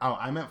flour. Oh,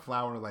 I meant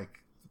flour like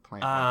the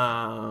plant.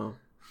 Oh.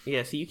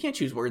 Yeah, see, you can't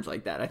choose words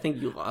like that. I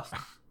think you lost.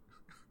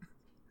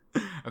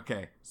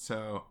 Okay,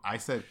 so I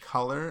said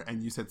color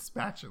and you said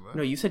spatula.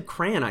 No, you said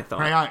crayon, I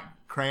thought.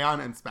 Crayon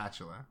and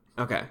spatula.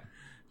 Okay.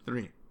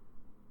 3,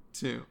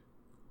 2,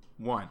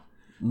 1.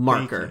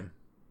 Marker. Baking.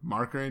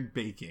 Marker and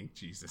baking.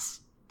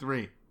 Jesus.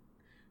 3,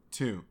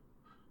 2,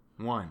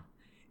 1.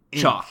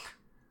 Ink. Chalk.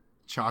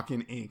 Chalk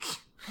and ink.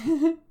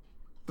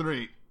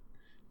 3,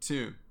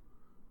 2,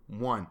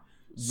 1.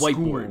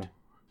 Whiteboard.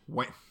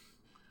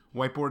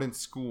 Whiteboard in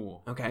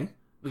school. Okay.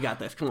 We got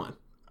this. Come on.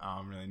 Oh,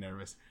 I'm really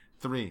nervous.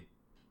 3,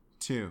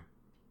 2,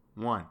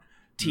 1.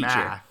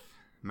 Teacher.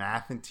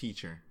 Math and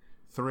teacher.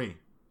 3,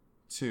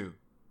 2,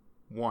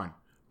 1.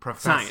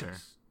 Professor.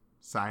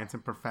 Science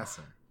and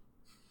professor.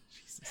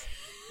 Jesus.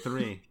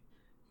 3,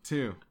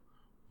 2,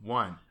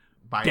 1.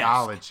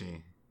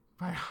 Biology.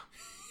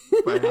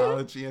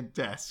 Biology and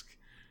desk.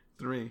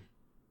 3,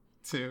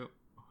 2,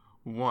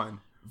 1.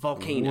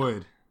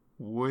 Volcano.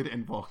 Wood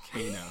and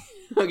volcano.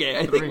 Okay,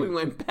 I think we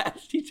went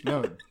past each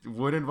other. No,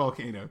 wood and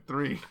volcano.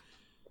 3,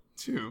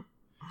 2,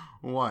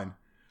 1.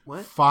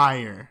 What?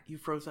 Fire. You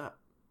froze up.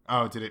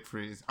 Oh, did it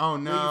freeze? Oh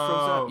no!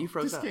 No, you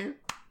froze up.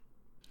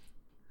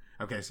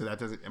 Okay, so that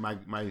doesn't. Am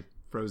I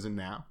frozen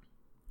now?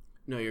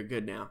 No, you're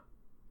good now.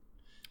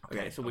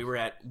 Okay, so we were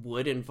at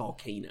wood and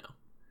volcano.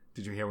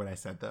 Did you hear what I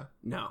said though?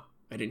 No,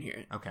 I didn't hear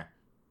it. Okay.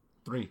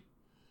 3,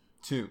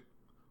 2,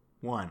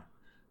 1.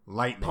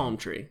 Lightning. Palm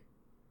tree.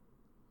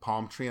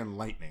 Palm tree and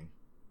lightning.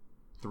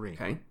 3,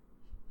 Okay.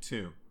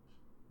 2,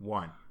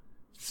 1.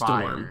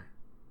 Storm. Fire.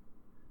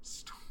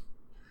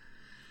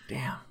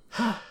 Damn.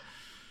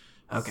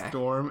 Okay.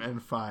 Storm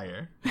and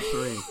fire.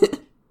 3,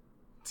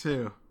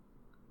 2,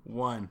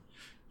 1.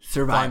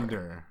 Survivor.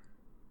 Thunder.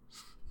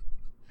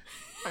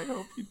 I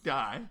hope you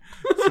die.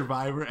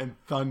 Survivor and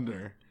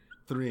thunder.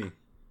 3,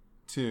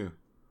 2,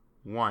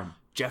 1.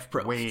 Jeff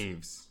Probst.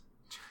 Waves.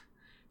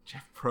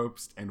 Jeff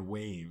Probst and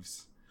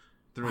waves.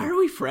 3. Why are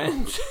we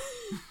friends?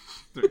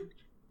 3.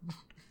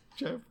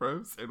 Jeff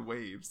Probst and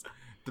waves.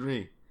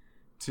 3,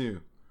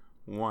 2,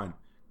 1.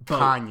 Boat.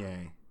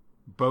 Kanye.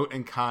 Boat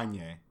and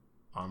Kanye.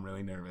 Oh, I'm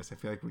really nervous. I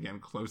feel like we're getting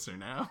closer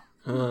now.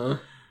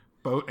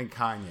 Boat and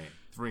Kanye.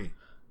 3,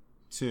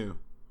 2,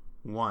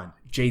 1.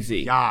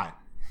 Jay-Z. Yacht.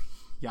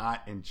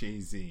 Yacht and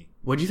Jay-Z.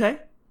 What'd you say?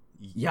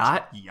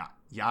 Yacht?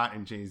 Yacht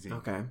and Jay-Z.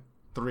 Okay.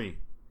 3,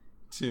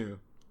 2,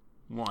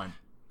 1.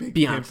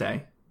 Beyonce.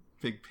 Pimpin'.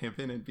 Big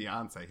Pimpin' and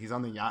Beyonce. He's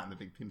on the yacht in the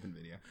Big Pimpin'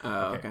 video.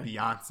 Oh, okay.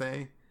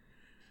 Beyonce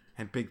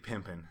and Big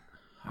Pimpin'.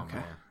 Okay.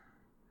 Man.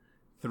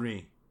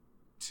 3,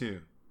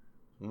 2,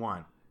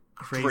 1.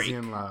 Crazy Drake.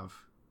 in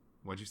Love.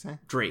 What'd you say?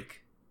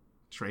 Drake.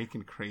 Drake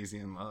and Crazy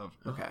in Love.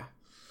 Okay.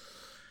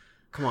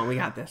 Come on, we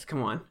got this.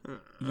 Come on.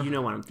 You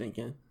know what I'm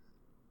thinking.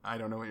 I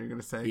don't know what you're going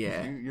to say.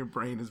 Yeah. Your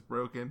brain is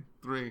broken.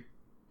 3,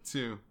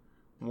 2,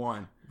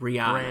 1.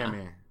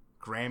 Rihanna.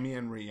 Grammy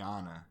and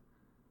Rihanna.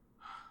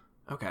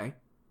 Okay.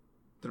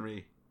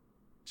 3,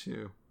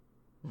 2,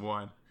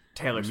 1.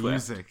 Taylor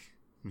Swift.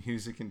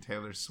 Music and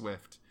Taylor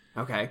Swift.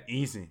 Okay.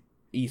 Easy.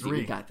 3,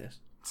 we got this.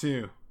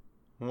 2,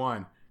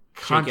 1.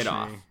 Shake It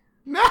Off.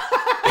 No.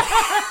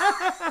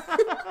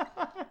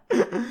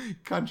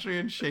 Country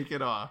and Shake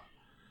It Off.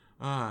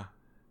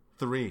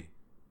 3,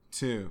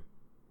 2,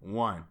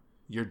 1.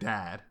 your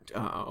dad.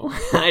 Oh,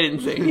 I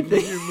didn't say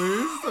anything. You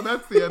lose, so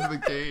that's the end of the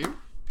game.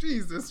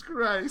 Jesus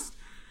Christ.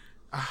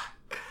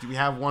 Do we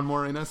have one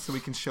more in us so we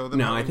can show them?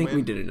 No, I think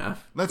we did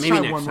enough. Let's Maybe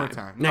try one more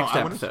time. Next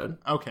episode.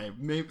 Okay,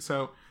 maybe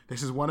so.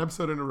 This is one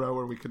episode in a row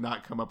where we could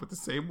not come up with the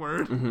same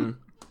word. Mm-hmm.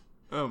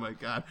 Oh my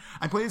god!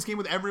 I play this game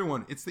with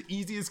everyone. It's the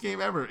easiest game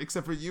ever,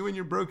 except for you and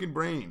your broken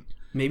brain.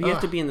 Maybe you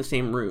have to be in the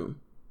same room.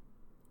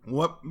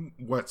 What?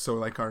 So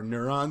like our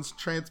neurons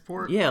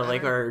transport? Yeah,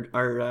 like our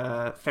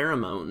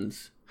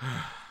pheromones.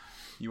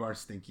 You are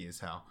stinky as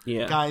hell.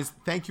 Yeah, guys,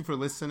 thank you for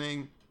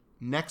listening.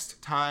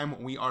 Next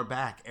time we are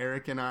back,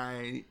 Eric and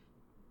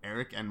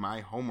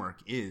my homework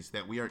is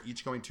that we are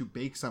each going to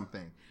bake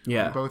something.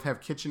 Yeah. We both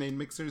have KitchenAid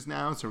mixers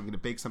now, so we're going to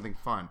bake something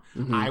fun.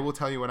 Mm-hmm. I will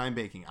tell you what I'm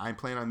baking. I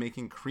plan on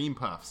making cream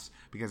puffs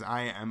because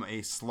I am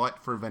a slut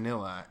for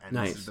vanilla, and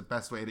This is the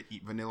best way to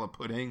eat vanilla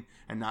pudding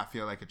and not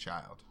feel like a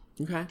child.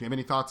 Okay. Do you have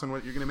any thoughts on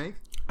what you're going to make?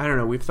 I don't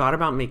know. We've thought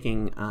about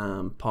making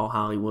Paul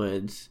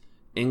Hollywood's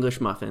English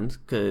muffins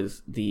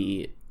because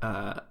the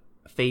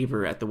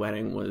favor at the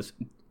wedding was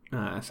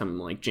some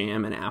like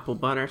jam and apple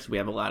butter, so we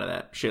have a lot of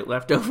that shit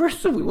left over,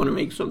 so we want to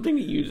make something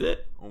to use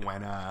it.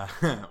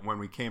 When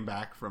we came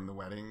back from the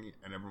wedding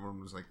and everyone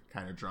was like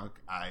kind of drunk,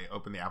 I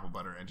opened the apple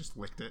butter and just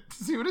licked it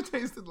to see what it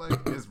tasted like.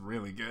 It's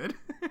really good.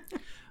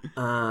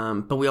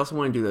 But we also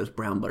want to do those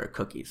brown butter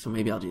cookies, so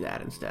maybe I'll do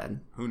that instead.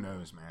 Who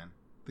knows, man?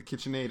 The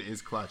KitchenAid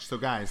is clutch. So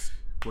guys,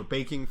 we're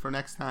baking for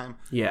next time.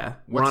 Yeah,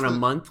 we're on a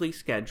monthly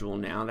schedule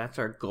now. That's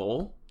our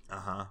goal.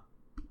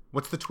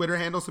 What's the Twitter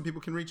handle so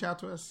people can reach out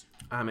to us?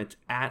 It's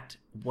at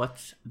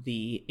What's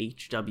the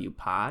HW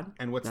Pod.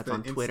 And that's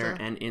on Twitter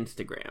and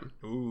Instagram.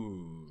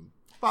 Ooh.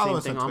 Follow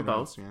us on Twitter and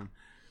both. Instagram.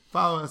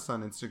 Follow us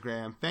on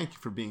Instagram. Thank you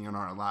for being in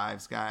our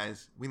lives,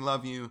 guys. We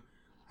love you.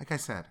 Like I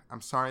said,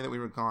 I'm sorry that we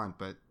were gone,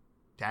 but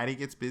Daddy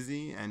gets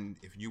busy, and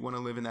if you want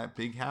to live in that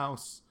big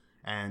house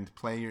and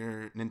play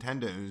your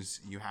Nintendos,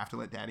 you have to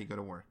let Daddy go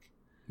to work.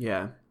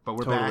 Yeah, but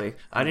we're totally back.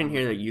 I didn't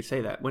hear that you say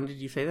that. When did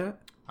you say that?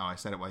 Oh, I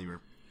said it while you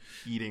were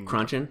eating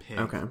crunching. Pig.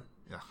 Okay.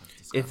 Ugh,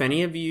 if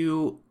any of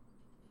you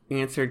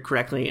answered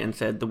correctly and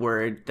said the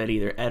word that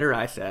either Ed or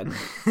I said,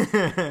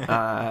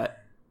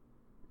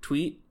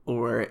 tweet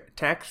or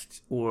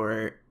text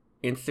or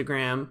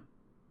Instagram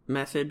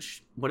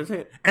message. What is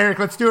it? Eric,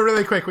 let's do it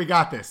really quick. We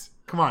got this.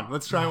 Come on,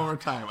 let's try one more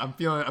time. I'm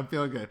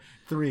feeling good.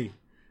 3,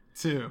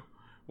 2,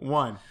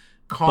 1.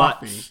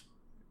 Coffee.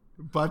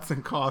 Butts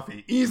and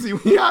coffee. Easy.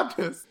 We got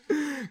this.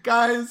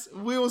 Guys,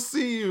 we will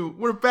see you.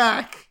 We're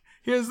back.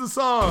 Here's the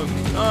song.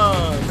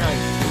 Oh,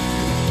 nice.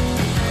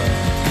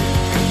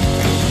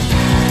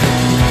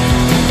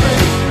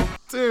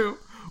 3, 2,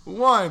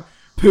 1.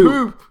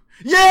 Poop.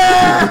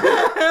 Yeah!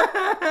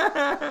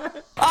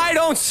 I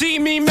don't see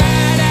me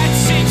mad at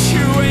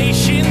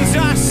situations.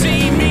 I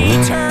see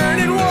me turn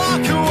and walk.